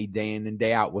he made day in and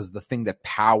day out was the thing that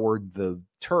powered the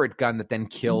turret gun that then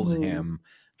kills him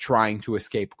trying to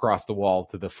escape across the wall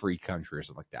to the free country or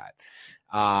something like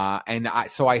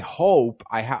that. So I hope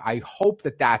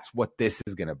that that's what this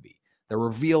is going to be. The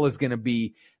reveal is going to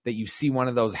be that you see one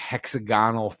of those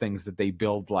hexagonal things that they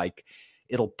build, like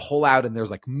it'll pull out and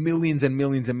there's like millions and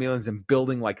millions and millions, and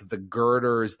building like the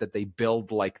girders that they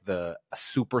build like the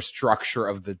superstructure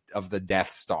of the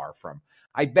Death Star from.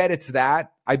 I bet it's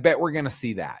that. I bet we're going to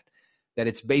see that. that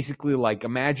it's basically like,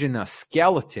 imagine a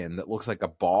skeleton that looks like a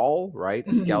ball, right?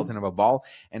 A skeleton of a ball,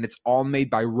 and it's all made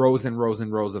by rows and rows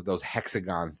and rows of those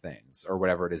hexagon things or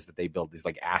whatever it is that they build, these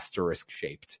like asterisk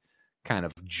shaped kind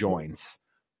of joints.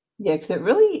 Yeah, because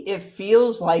it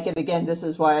feels like, and again, this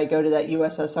is why I go to that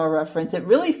USSR reference, it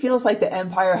really feels like the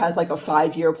Empire has like a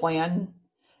 5-year plan,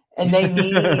 and they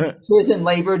need prison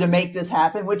labor to make this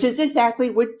happen, which is exactly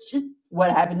what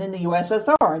happened in the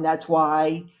USSR, and that's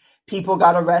why people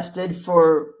got arrested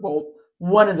for, well,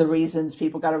 one of the reasons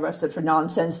people got arrested for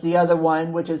nonsense. The other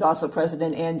one, which is also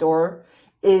President Andor,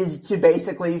 is to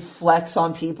basically flex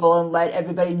on people and let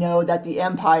everybody know that the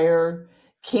Empire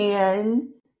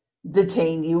can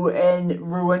detain you and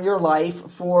ruin your life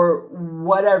for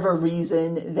whatever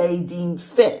reason they deem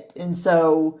fit. And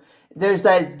so there's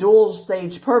that dual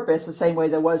stage purpose, the same way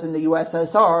there was in the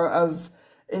USSR, of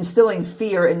instilling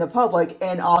fear in the public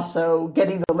and also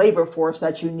getting the labor force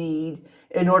that you need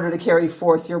in order to carry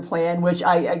forth your plan, which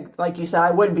I like you said,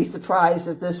 I wouldn't be surprised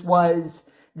if this was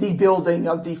the building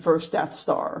of the first Death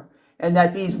Star and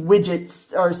that these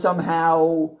widgets are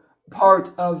somehow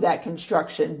part of that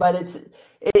construction. But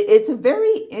it's a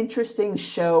very interesting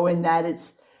show in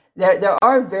that there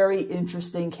are very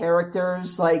interesting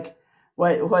characters, like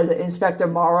what was it, Inspector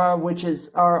Mara, which is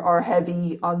our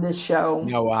heavy on this show.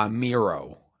 No,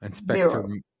 Miro.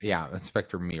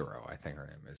 Inspector Miro, I think her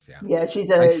name is. Yeah. Yeah,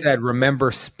 I said,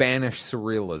 remember Spanish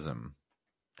surrealism.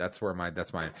 That's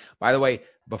mine. By the way,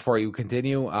 before you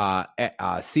continue,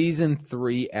 season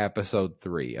 3, episode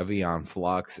 3 of Aeon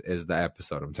Flux is the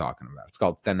episode I'm talking about. It's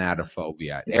called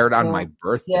Thanatophobia. It aired on my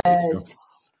birthday.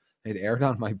 Yes. It aired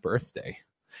on my birthday.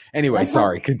 Anyway,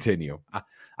 sorry, continue.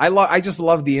 I just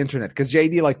love the internet because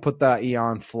JD like put the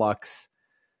Aeon Flux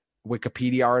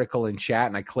Wikipedia article in chat,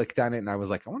 and I clicked on it, and I was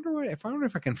like, I wonder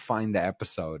if I can find the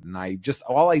episode. And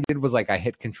all I did was like I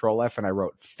hit Control F and I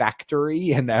wrote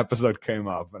factory, and the episode came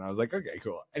up, and I was like, okay,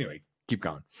 cool. Anyway, keep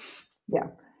going. Yeah.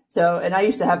 So, and I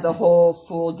used to have the whole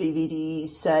full DVD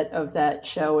set of that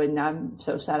show, and I'm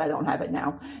so sad I don't have it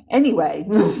now. Anyway,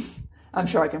 I'm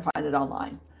sure I can find it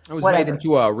online. It was made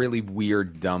into a really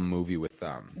weird, dumb movie with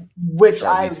which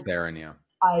I've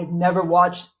never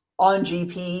watched on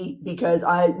GP because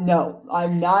I'm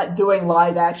not doing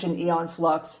live action Aeon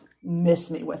Flux.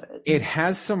 Miss me with it. It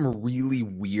has some really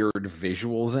weird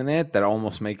visuals in it that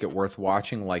almost make it worth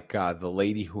watching, like the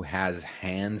lady who has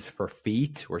hands for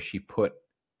feet, where she put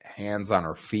hands on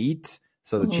her feet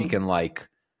so that she can like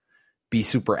be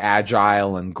super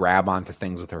agile and grab onto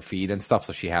things with her feet and stuff.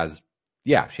 So she has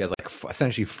like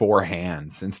essentially 4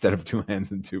 hands instead of 2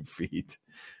 hands and 2 feet.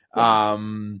 Yeah.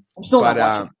 I'm still not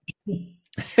watching.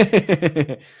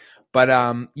 But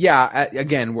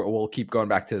again, we'll keep going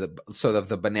back to the sort of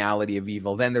the banality of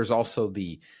evil. Then there's also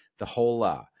the whole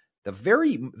the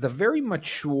very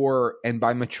mature, and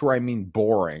by mature I mean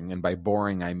boring, and by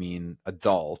boring I mean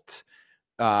adult,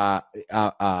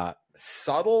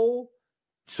 subtle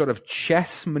sort of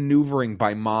chess maneuvering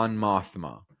by Mon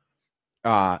Mothma,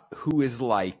 who is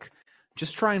like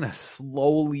just trying to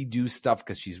slowly do stuff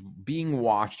because she's being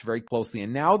watched very closely.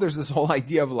 And now there's this whole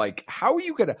idea of like, how are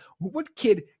you going to, what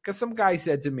kid, because some guy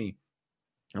said to me,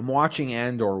 I'm watching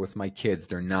Andor with my kids.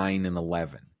 They're 9 and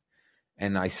 11.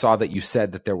 And I saw that you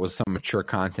said that there was some mature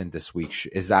content this week.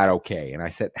 Is that okay? And I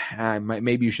said,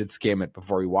 maybe you should skim it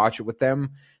before you watch it with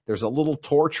them. There's a little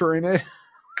torture in it.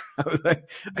 I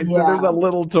said, there's a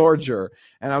little torture.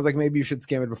 And I was like, maybe you should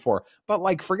skim it before. But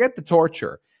like, forget the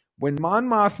torture. When Mon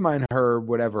Mothma and her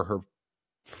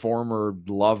former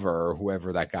lover, or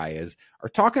whoever that guy is, are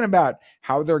talking about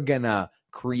how they're going to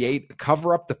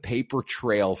cover up the paper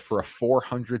trail for a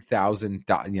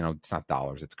 $400,000, it's not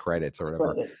dollars, it's credits or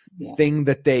whatever, thing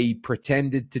that they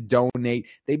pretended to donate.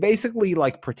 They basically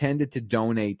like pretended to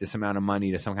donate this amount of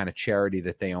money to some kind of charity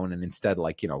that they own, and instead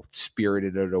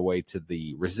spirited it away to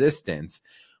the resistance.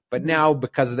 But now,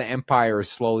 because the Empire is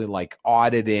slowly like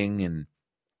auditing and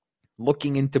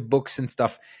looking into books and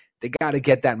stuff, they got to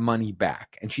get that money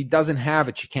back. And she doesn't have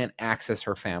it. She can't access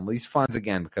her family's funds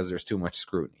again because there's too much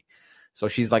scrutiny. So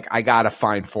she's like, I got to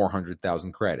find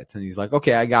 400,000 credits. And he's like,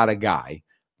 okay, I got a guy,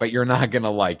 but you're not going to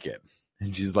like it.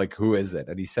 And she's like, who is it?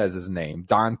 And he says his name,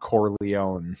 Don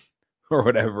Corleone or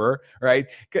whatever, right?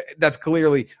 That's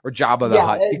clearly, or Jabba the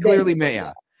Hutt. He clearly may,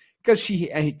 Because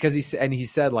he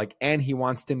said like, and he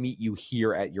wants to meet you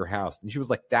here at your house. And she was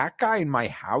like, that guy in my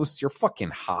house, you're fucking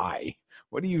high.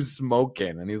 What are you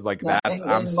smoking? And he was like,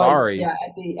 I'm sorry.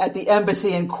 At the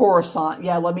embassy in Coruscant.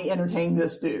 Yeah, let me entertain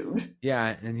this dude.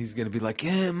 Yeah, and he's gonna be like,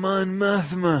 Mon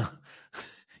Mothma,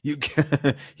 you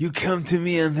come to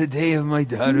me on the day of my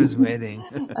daughter's wedding.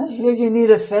 I hear you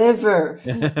need a favor.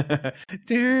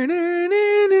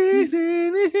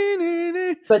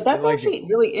 But that's actually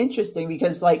really interesting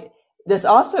because, like, this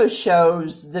also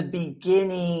shows the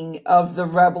beginning of the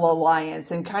Rebel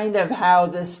Alliance and kind of how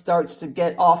this starts to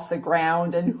get off the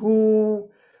ground and who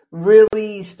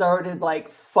really started,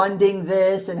 like, funding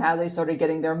this and how they started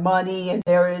getting their money. And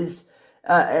there is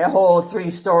a whole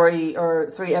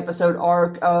 3-episode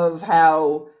arc of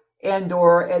how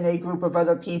Andor and a group of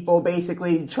other people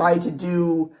basically tried to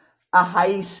do a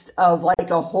heist of like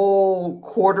a whole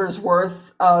quarter's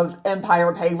worth of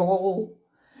Empire payroll.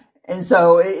 And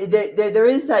so there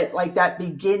is that, like, that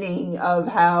beginning of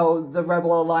how the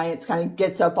Rebel Alliance kind of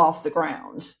gets up off the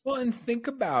ground. Well, and think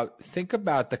about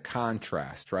the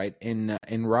contrast, right? In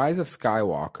Rise of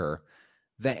Skywalker,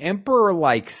 the Emperor,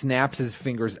 like, snaps his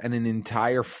fingers and an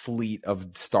entire fleet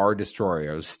of Star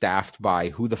Destroyers staffed by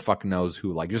who the fuck knows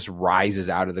who, like, just rises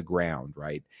out of the ground,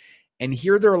 right? And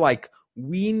here they're like,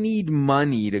 we need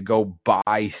money to go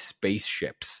buy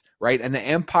spaceships, right? And the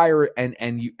Empire,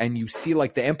 and you see,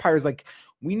 like, the Empire's like,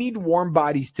 we need warm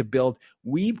bodies to build.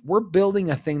 We're building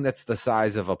a thing that's the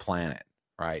size of a planet,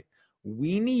 right?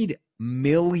 We need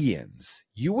millions.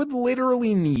 You would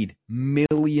literally need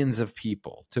millions of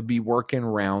people to be working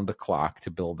round the clock to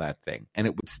build that thing, and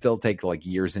it would still take like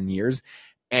years and years.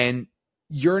 And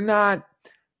you're not.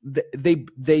 They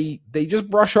just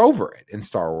brush over it in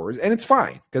Star Wars, and it's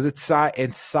fine because it's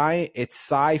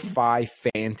sci-fi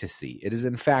fantasy. It is,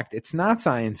 in fact, it's not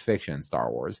science fiction in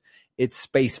Star Wars. It's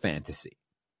space fantasy.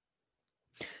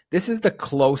 This is the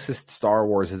closest Star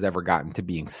Wars has ever gotten to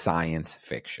being science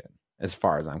fiction, as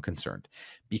far as I'm concerned,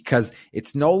 because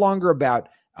it's no longer about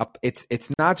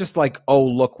it's not just like, oh,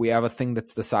 look, we have a thing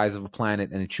that's the size of a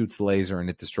planet and it shoots laser and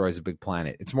it destroys a big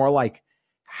planet. It's more like,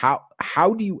 how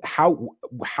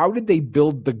did they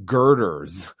build the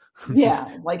girders?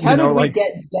 Yeah, like how did we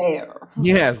get there?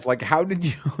 Yes, like how'd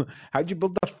you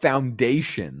build the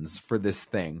foundations for this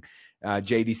thing?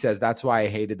 JD says that's why I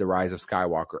hated The Rise of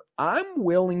Skywalker. I'm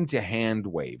willing to hand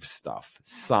wave stuff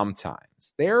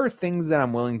sometimes. There are things that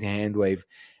I'm willing to hand wave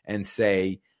and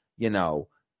say,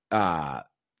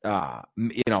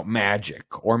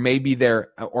 magic, or maybe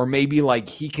like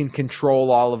he can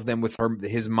control all of them with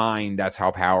his mind. That's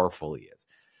how powerful he is.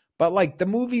 But like the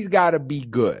movie's got to be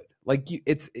good. Like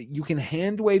you can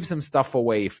hand wave some stuff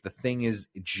away if the thing is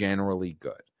generally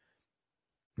good.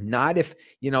 Not if,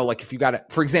 like if you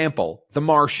got for example, The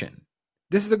Martian.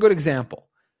 This is a good example.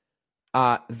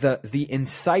 The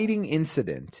inciting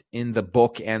incident in the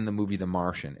book and the movie The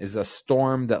Martian is a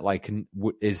storm that like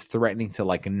is threatening to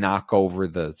like knock over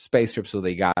the spaceship, so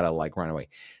they gotta like run away.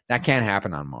 That can't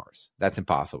happen on Mars. That's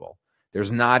impossible.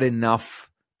 There's not enough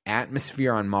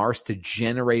atmosphere on Mars to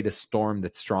generate a storm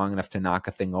that's strong enough to knock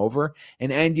a thing over.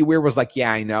 And Andy Weir was like,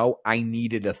 yeah, I know. I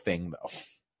needed a thing though.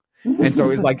 And so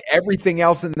it's like everything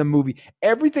else in the movie,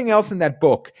 everything else in that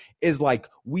book is like,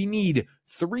 we need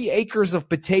 3 acres of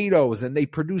potatoes and they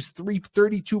produce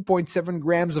 32.7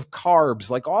 grams of carbs.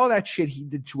 Like all that shit he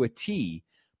did to a T.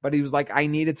 But he was like, I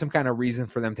needed some kind of reason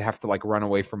for them to have to like run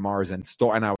away from Mars and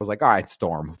storm. And I was like, all right,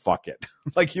 storm, fuck it.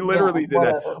 Like he literally did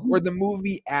that. Or the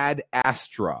movie Ad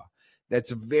Astra. That's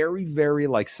very, very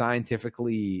like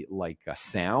scientifically like a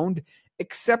sound.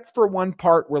 Except for one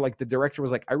part where like the director was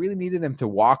like, I really needed them to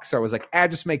walk. So I was like,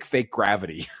 just make fake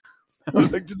gravity. I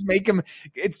was like, just make him.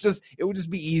 It would just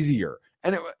be easier.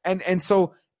 And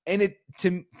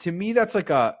to me, that's like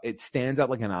it stands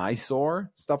out like an eyesore,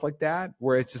 stuff like that,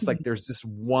 where it's just like, there's this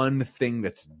one thing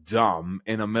that's dumb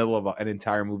in the middle of an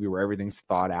entire movie where everything's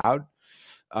thought out.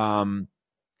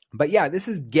 But yeah, this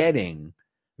is getting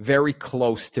very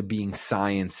close to being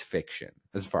science fiction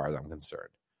as far as I'm concerned.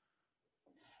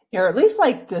 Or at least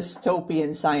like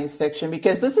dystopian science fiction,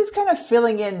 because this is kind of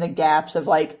filling in the gaps of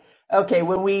like, okay,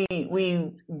 when we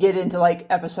get into like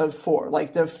episode 4,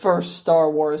 like the first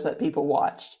Star Wars that people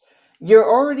watched, you're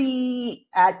already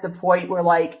at the point where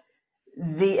like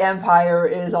the Empire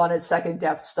is on its second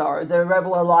Death Star. The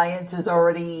Rebel Alliance is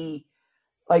already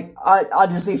like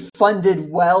obviously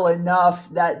funded well enough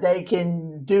that they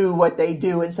can do what they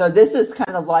do. And so this is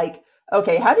kind of like,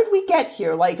 okay, how did we get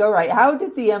here? Like, all right, how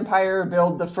did the Empire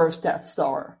build the first Death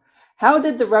Star? How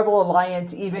did the Rebel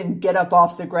Alliance even get up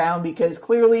off the ground? Because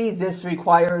clearly this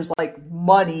requires like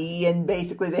money, and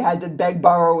basically they had to beg,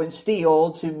 borrow, and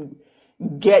steal to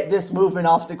get this movement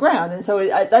off the ground. And so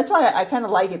that's why I kind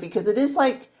of like it, because it is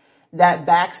like that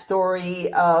backstory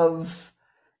of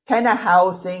kind of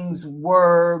how things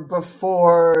were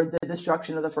before the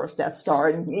destruction of the first Death Star.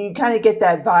 And you kind of get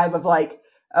that vibe of like,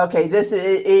 okay,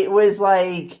 it was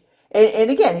like,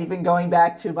 and again, even going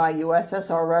back to my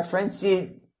USSR reference,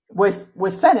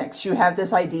 with Phoenix, you have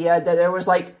this idea that there was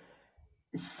like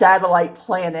satellite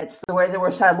planets, the way there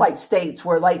were satellite states,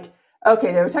 where like,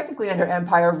 okay, they were technically under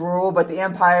Empire rule, but the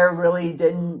Empire really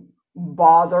didn't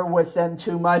bother with them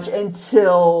too much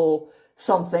until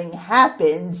something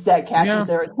happens that catches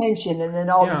their attention, and then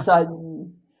all of a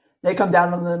sudden they come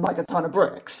down on them like a ton of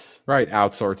bricks. Right,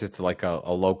 outsource it to like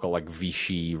a local like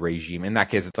Vichy regime. In that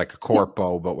case, it's like a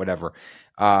corpo, but whatever.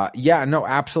 Yeah, no,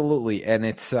 absolutely, and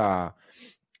it's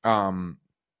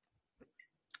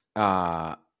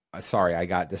sorry, I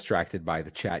got distracted by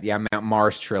the chat. Yeah, Mount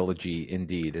Mars trilogy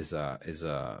indeed is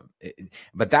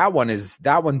but that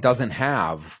one doesn't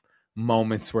have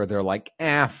moments where they're like,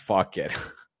 fuck it.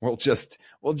 We'll just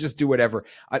do whatever.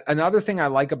 Another thing I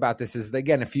like about this is,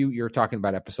 again, you're talking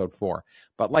about episode 4,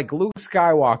 but like Luke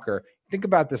Skywalker, think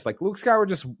about this, like Luke Skywalker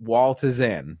just waltzes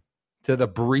in to the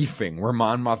briefing where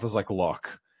Mon Mothma's like,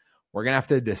 look, we're going to have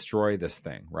to destroy this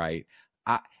thing, right?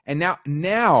 And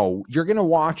now you're going to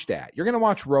watch that. You're going to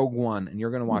watch Rogue One and you're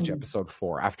going to watch episode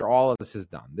 4 after all of this is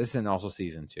done. This and also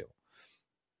season 2.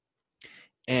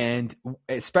 And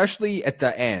especially at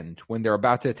the end when they're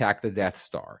about to attack the Death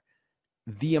Star,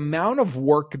 the amount of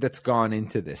work that's gone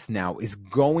into this now is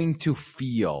going to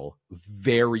feel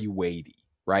very weighty,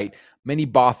 right? Many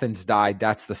Bothans died.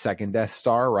 That's the second Death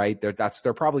Star, right?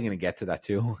 They're probably going to get to that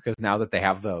too, because now that they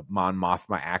have the Mon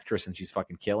Mothma actress and she's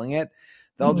fucking killing it,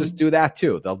 they'll just do that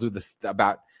too. They'll do this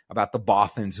about the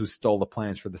Bothans who stole the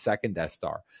plans for the second Death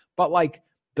Star. But like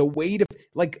the weight of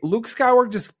like Luke Skywalker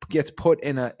just gets put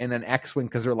in an X-wing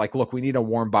because they're like, look, we need a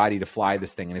warm body to fly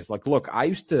this thing, and he's like, look, I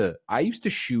used to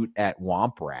shoot at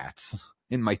Womp Rats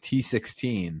in my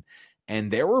T-16,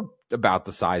 and they were about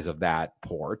the size of that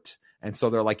port. And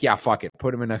so they're like, yeah, fuck it.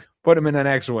 Put him in an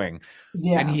X-wing.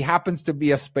 Yeah. And he happens to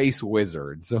be a space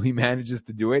wizard, so he manages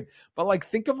to do it. But like,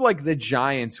 think of like the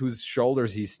giants whose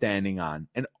shoulders he's standing on,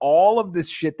 and all of this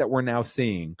shit that we're now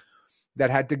seeing that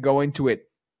had to go into it.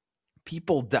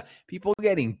 People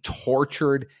getting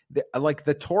tortured. Like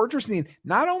the torture scene.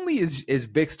 Not only is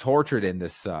Bix tortured in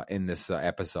this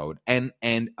episode, and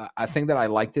a thing that I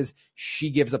liked is she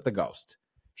gives up the ghost.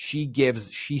 She gives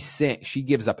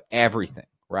up everything.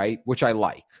 Right, which I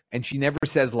like, and she never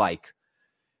says like,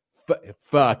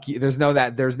 "Fuck." There's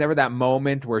never that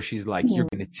moment where she's like, "You're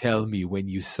gonna tell me when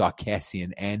you saw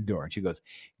Cassian Andor," and she goes,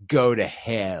 "Go to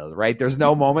hell." Right? There's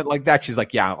no moment like that. She's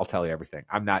like, "Yeah, I'll tell you everything.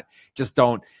 I'm not. Just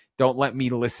don't let me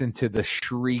listen to the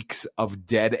shrieks of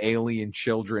dead alien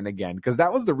children again," because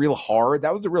that was the real horror.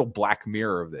 That was the real Black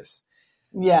Mirror of this.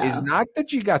 Yeah, is not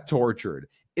that she got tortured.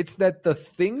 It's that the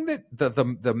thing that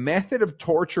the method of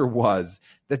torture was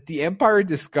that the Empire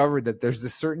discovered that there's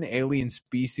this certain alien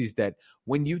species that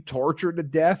when you torture to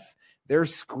death, their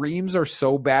screams are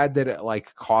so bad that it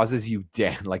like causes you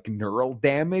like neural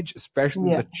damage,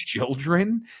 especially the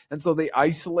children. And so they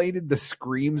isolated the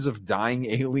screams of dying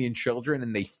alien children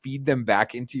and they feed them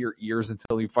back into your ears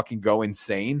until you fucking go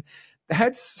insane.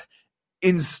 That's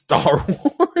in Star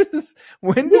Wars.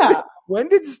 When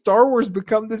did Star Wars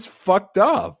become this fucked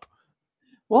up?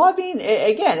 Well, I mean,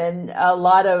 again, and a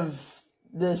lot of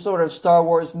the sort of Star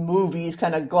Wars movies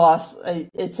kind of gloss,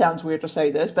 it sounds weird to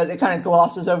say this, but it kind of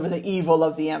glosses over the evil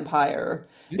of the Empire.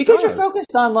 Because you're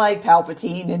focused on like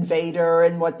Palpatine and Vader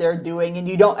and what they're doing, and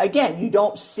you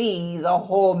don't see the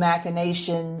whole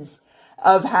machinations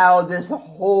of how this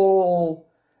whole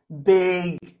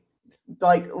big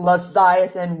like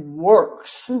Leviathan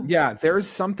works. Yeah,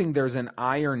 there's an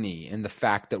irony in the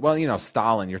fact that, well, you know,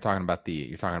 Stalin, you're talking about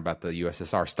the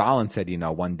USSR. Stalin said, you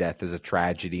know, 1 death is a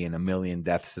tragedy and 1 million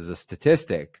deaths is a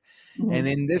statistic. Mm-hmm. And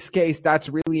in this case, that's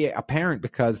really apparent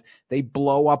because they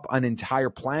blow up an entire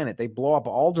planet. They blow up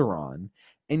Alderaan,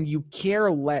 and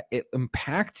it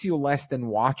impacts you less than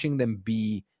watching them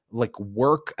be like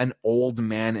work an old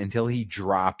man until he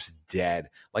drops dead.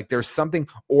 Like there's something,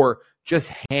 or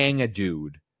just hang a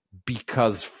dude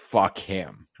because fuck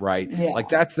him, right? Yeah. Like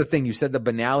that's the thing. You said the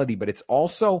banality, but it's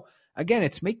also, again,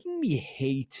 it's making me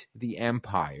hate the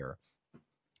Empire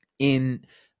in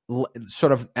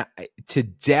sort of to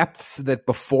depths that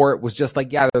before it was just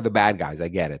like, yeah, they're the bad guys. I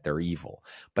get it. They're evil.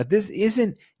 But this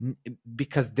isn't,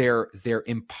 because they're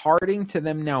imparting to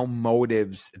them now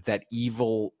motives that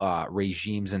evil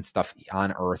regimes and stuff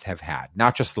on Earth have had.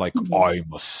 Not just like,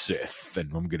 I'm a Sith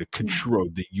and I'm going to control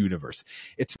the universe.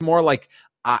 It's more like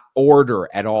order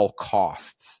at all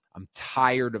costs. I'm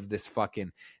tired of this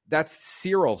fucking, that's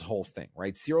Cyril's whole thing,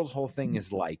 right? Cyril's whole thing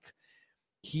is like,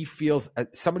 he feels,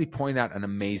 somebody pointed out an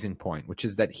amazing point, which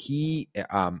is that he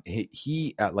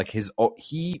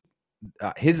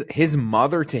his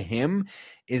mother to him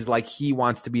is like he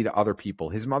wants to be to other people.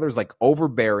 His mother's like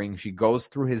overbearing. She goes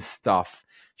through his stuff.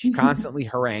 She constantly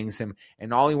harangues him,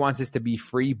 and all he wants is to be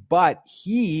free. But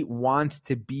he wants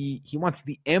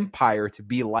the empire to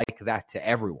be like that to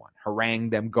everyone.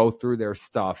 Harangue them, go through their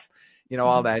stuff,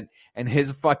 all that. And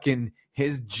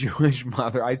his Jewish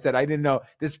mother, I said, I didn't know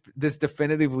this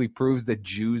definitively proves that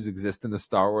Jews exist in the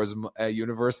Star Wars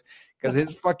universe, because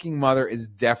his fucking mother is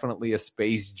definitely a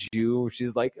space Jew.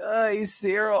 She's like, hey,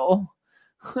 Cyril,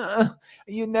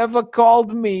 you never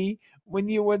called me when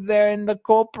you were there in the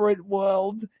corporate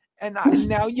world, and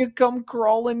now you come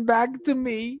crawling back to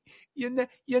me.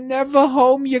 You're never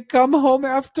home. You come home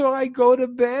after I go to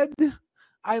bed.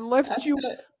 I left you.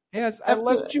 Yes, I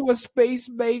left you a space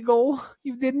bagel.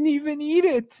 You didn't even eat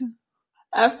it.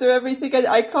 After everything,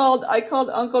 I called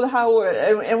Uncle Howard,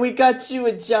 and we got you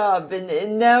a job,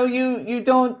 and now you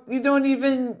don't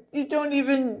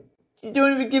even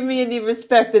give me any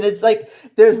respect. And it's like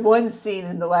there's one scene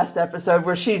in the last episode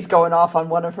where she's going off on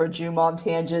one of her Jew mom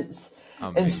tangents.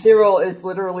 Amazing. And Cyril is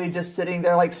literally just sitting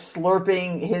there like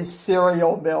slurping his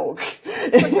cereal milk.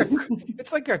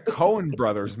 It's like a Coen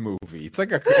Brothers movie. It's like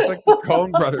the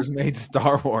Coen Brothers made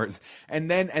Star Wars.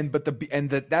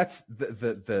 That's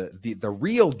the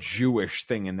real Jewish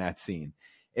thing in that scene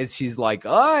is she's like,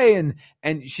 and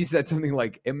she said something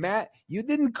like, Matt, you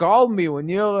didn't call me when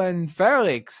you were in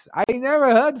Ferrix. I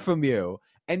never heard from you.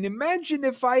 And imagine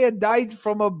if I had died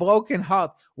from a broken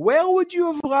heart. Where would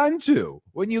you have run to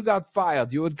when you got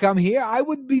fired? You would come here? I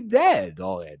would be dead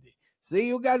already. See,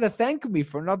 you got to thank me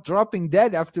for not dropping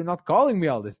dead after not calling me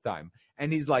all this time.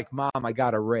 And he's like, Mom, I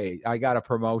got a raise. I got a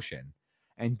promotion.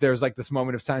 And there's like this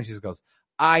moment of silence. She just goes,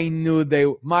 I knew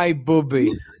my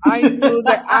booby. I knew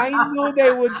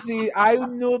they would see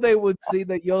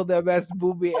that you're the best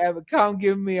booby ever. Come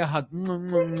give me a hug.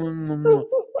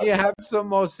 Here, have some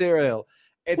more cereal.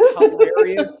 It's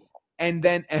hilarious. And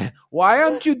then, why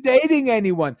aren't you dating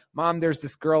anyone? Mom, there's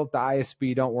this girl at the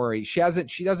ISB. Don't worry. She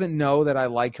doesn't know that I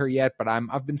like her yet, but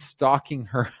I've been stalking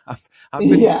her. I've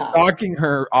been stalking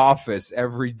her office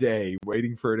every day,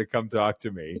 waiting for her to come talk to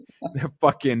me. The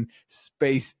fucking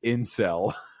space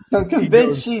incel. I'm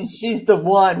convinced she's the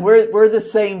one. We're the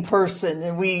same person,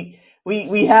 and we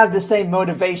have the same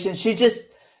motivation. She just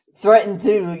threatened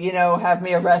to, have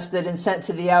me arrested and sent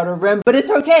to the Outer Rim, but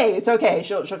it's okay. It's okay.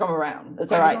 She'll come around.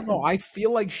 It's all right. I don't know. I feel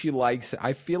like she likes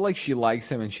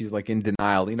him, and she's like in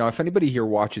denial. If anybody here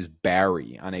watches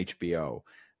Barry on HBO,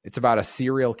 it's about a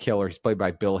serial killer. He's played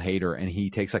by Bill Hader, and he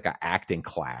takes like an acting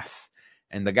class.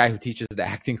 And the guy who teaches the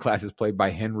acting class is played by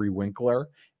Henry Winkler.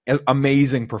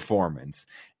 Amazing performance.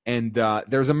 And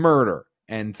there's a murder,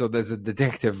 and so there's a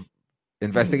detective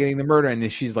investigating the murder,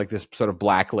 and she's like this sort of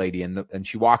black lady, and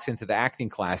she walks into the acting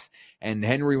class, and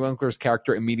Henry Winkler's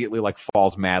character immediately like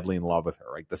falls madly in love with her,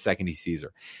 like the second he sees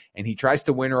her, and he tries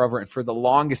to win her over, and for the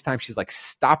longest time she's like,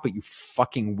 stop it, you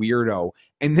fucking weirdo,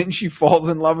 and then she falls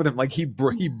in love with him, like he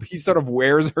sort of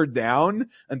wears her down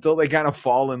until they kind of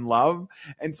fall in love.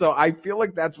 And so I feel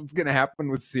like that's what's going to happen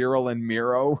with Cyril and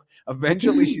Miro.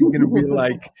 Eventually she's going to be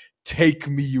like, take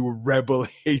me, you rebel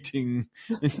hating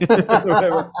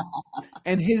whatever.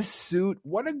 And his suit,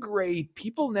 what a great,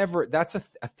 people never, that's a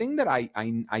thing that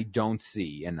I don't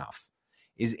see enough,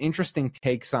 is interesting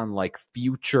takes on like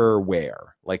future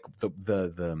wear, like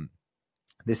the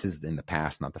this is in the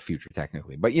past, not the future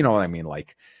technically, but you know what I mean,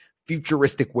 like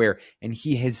futuristic wear. And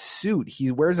his suit,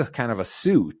 he wears a kind of a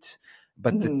suit,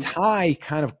 but the tie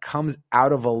kind of comes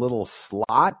out of a little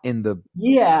slot in the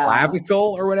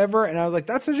clavicle or whatever. And I was like,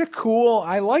 that's such a cool,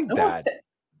 I like that.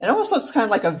 It almost looks kind of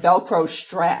like a Velcro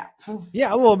strap.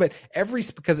 Yeah, a little bit.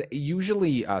 Because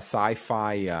usually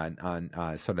sci-fi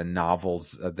sort of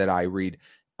novels that I read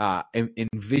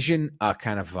envision a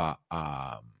kind of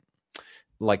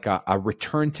like a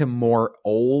return to more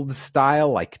old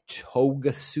style, like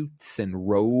toga suits and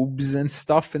robes and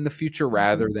stuff in the future,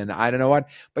 rather than I don't know what.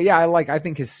 But yeah, I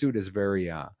think his suit is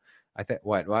very. I think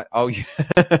what? Oh,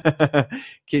 yeah.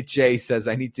 Kit J says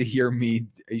she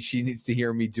needs to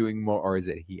hear me doing more, or is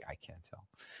it he? I can't tell.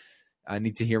 I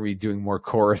need to hear me doing more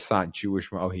Coruscant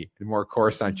Jewish. More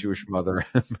Coruscant Jewish mother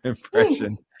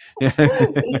impression.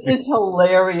 It's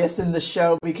hilarious in the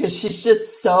show because she's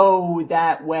just so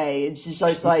that way, and she's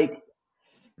just like,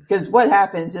 because what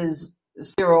happens is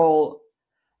Cyril,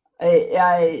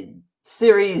 a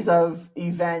series of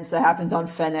events that happens on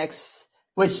Fennec,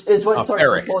 which is what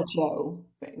starts the whole show.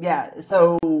 Yeah,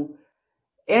 so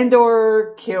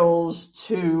Andor kills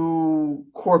 2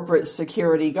 corporate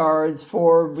security guards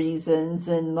for reasons,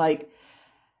 and like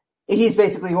he's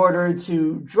basically ordered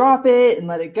to drop it and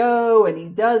let it go, and he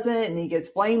doesn't, and he gets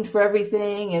blamed for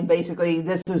everything. And basically,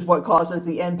 this is what causes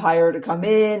the Empire to come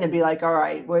in and be like, all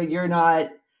right, well, you're not,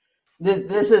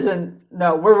 this isn't,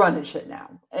 no, we're running shit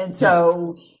now. And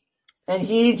so, and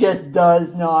he just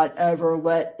does not ever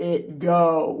let it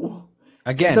go.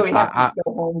 Again, so he has to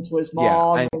go home to his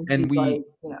mom, and we, like,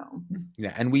 you know.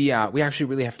 Yeah, and we actually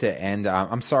really have to end.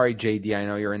 I'm sorry, JD. I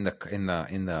know you're in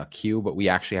the queue, but we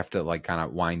actually have to like kind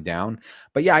of wind down.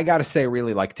 But yeah, I got to say,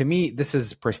 really, like to me, this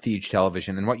is prestige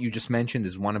television, and what you just mentioned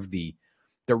is one of the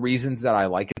reasons that I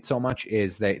like it so much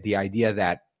is the idea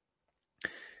that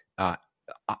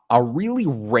a really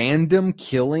random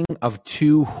killing of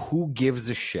two who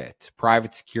gives a shit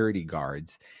private security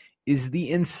guards is the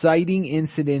inciting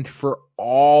incident for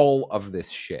all of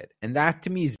this shit. And that to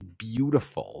me is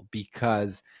beautiful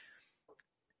because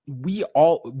we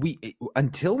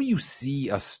until you see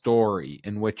a story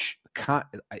in which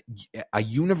a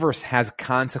universe has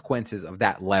consequences of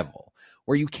that level,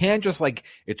 where you can't just like,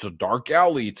 it's a dark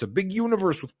alley, it's a big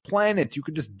universe with planets, you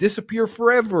could just disappear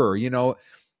forever, you know,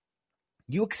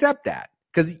 you accept that.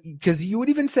 Because you would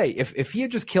even say, if he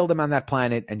had just killed him on that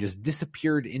planet and just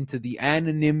disappeared into the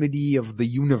anonymity of the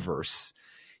universe,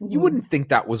 you wouldn't think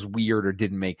that was weird or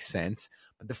didn't make sense.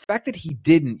 But the fact that he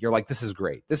didn't, you're like, this is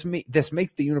great. This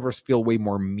makes the universe feel way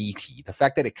more meaty. The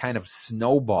fact that it kind of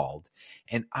snowballed.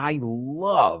 And I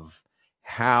love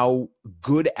how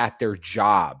good at their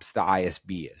jobs the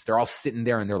ISB is. They're all sitting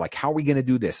there and they're like, how are we going to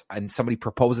do this? And somebody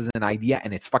proposes an idea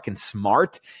and it's fucking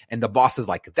smart. And the boss is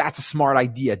like, that's a smart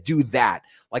idea. Do that.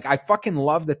 Like, I fucking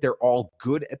love that they're all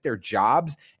good at their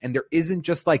jobs. And there isn't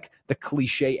just like the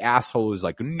cliche asshole who's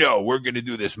like, no, we're going to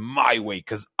do this my way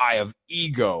because I have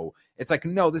ego. It's like,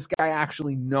 no, this guy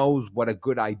actually knows what a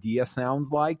good idea sounds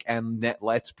like and that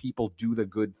lets people do the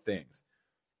good things.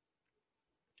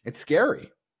 It's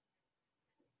scary.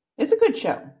 It's a good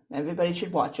show. Everybody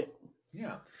should watch it.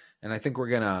 Yeah. And I think we're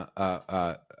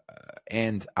gonna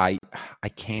and I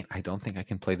don't think I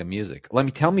can play the music.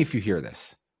 Tell me if you hear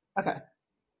this. Okay.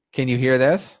 Can you hear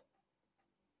this?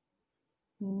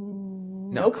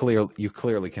 Nope. No, you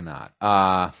clearly cannot.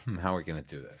 How are we gonna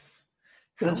do this?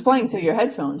 Because it's playing through your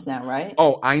headphones now, right?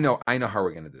 Oh, I know how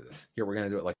we're gonna do this. Here, we're gonna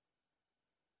do it like.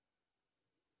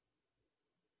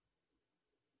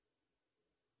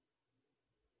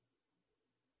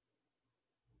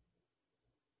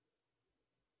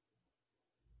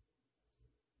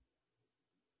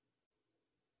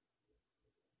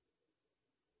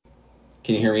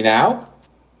 Can you hear me now?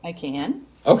 I can.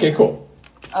 Okay, cool.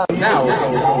 Oh, so now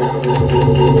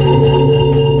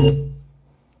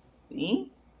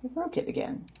see? You broke it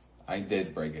again. I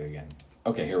did break it again.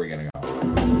 Okay, here we're gonna go.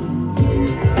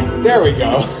 There we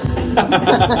go.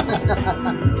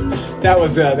 That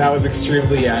was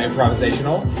extremely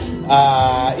improvisational.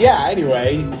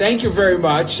 Anyway, thank you very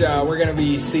much. We're gonna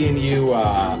be seeing you.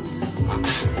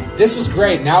 This was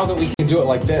great. Now that we can do it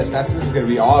like this, this is going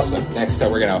to be awesome. Next,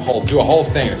 we're going to do a whole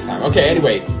thing this time. Okay,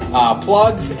 anyway,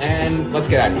 plugs, and let's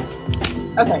get out of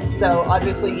here. Okay, so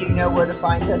obviously you know where to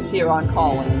find us here on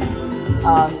Call-In.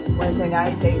 Wednesday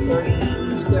night,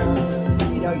 8:30 Eastern.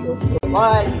 You know, you'll do it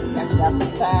live. You can catch it after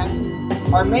the fact.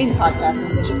 Our main podcast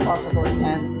is Mission Possible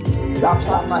 10. Drops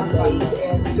on Mondays,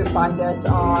 and you can find us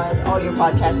on all your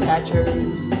podcast catchers,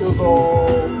 Google,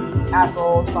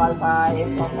 Apple, Spotify,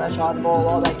 Amazon/Audible,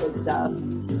 all that good stuff.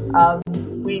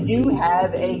 We do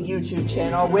have a YouTube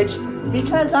channel, which,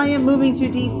 because I am moving to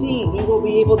DC, we will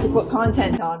be able to put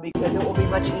content on because it will be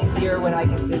much easier when I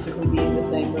can physically be in the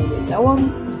same room as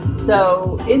Noam.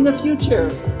 So, in the future,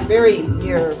 very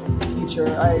near future,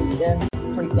 I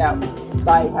am freaked out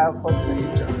by how close to the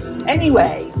future.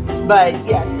 Anyway, but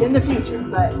yes, in the future.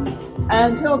 But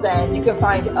until then, you can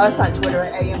find us on Twitter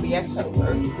at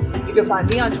AMBXover. You can find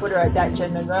me on Twitter at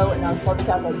Jen Monroe and on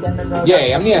Substack at Jen Monroe.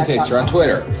 Yay, I'm Neon Taster on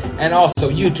Twitter. And also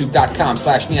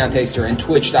YouTube.com/Neon Taster and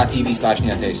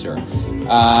Twitch.tv/Neon Taster.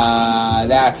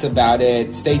 That's about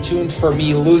it. Stay tuned for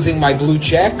me losing my blue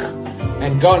check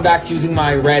and going back to using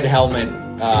my red helmet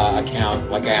account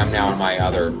like I am now on my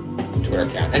other Twitter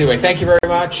account. Anyway, thank you very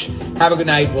much. Have a good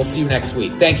night. We'll see you next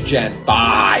week. Thank you, Jen.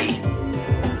 Bye.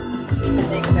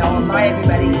 Thank you, Noah. Bye,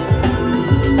 everybody.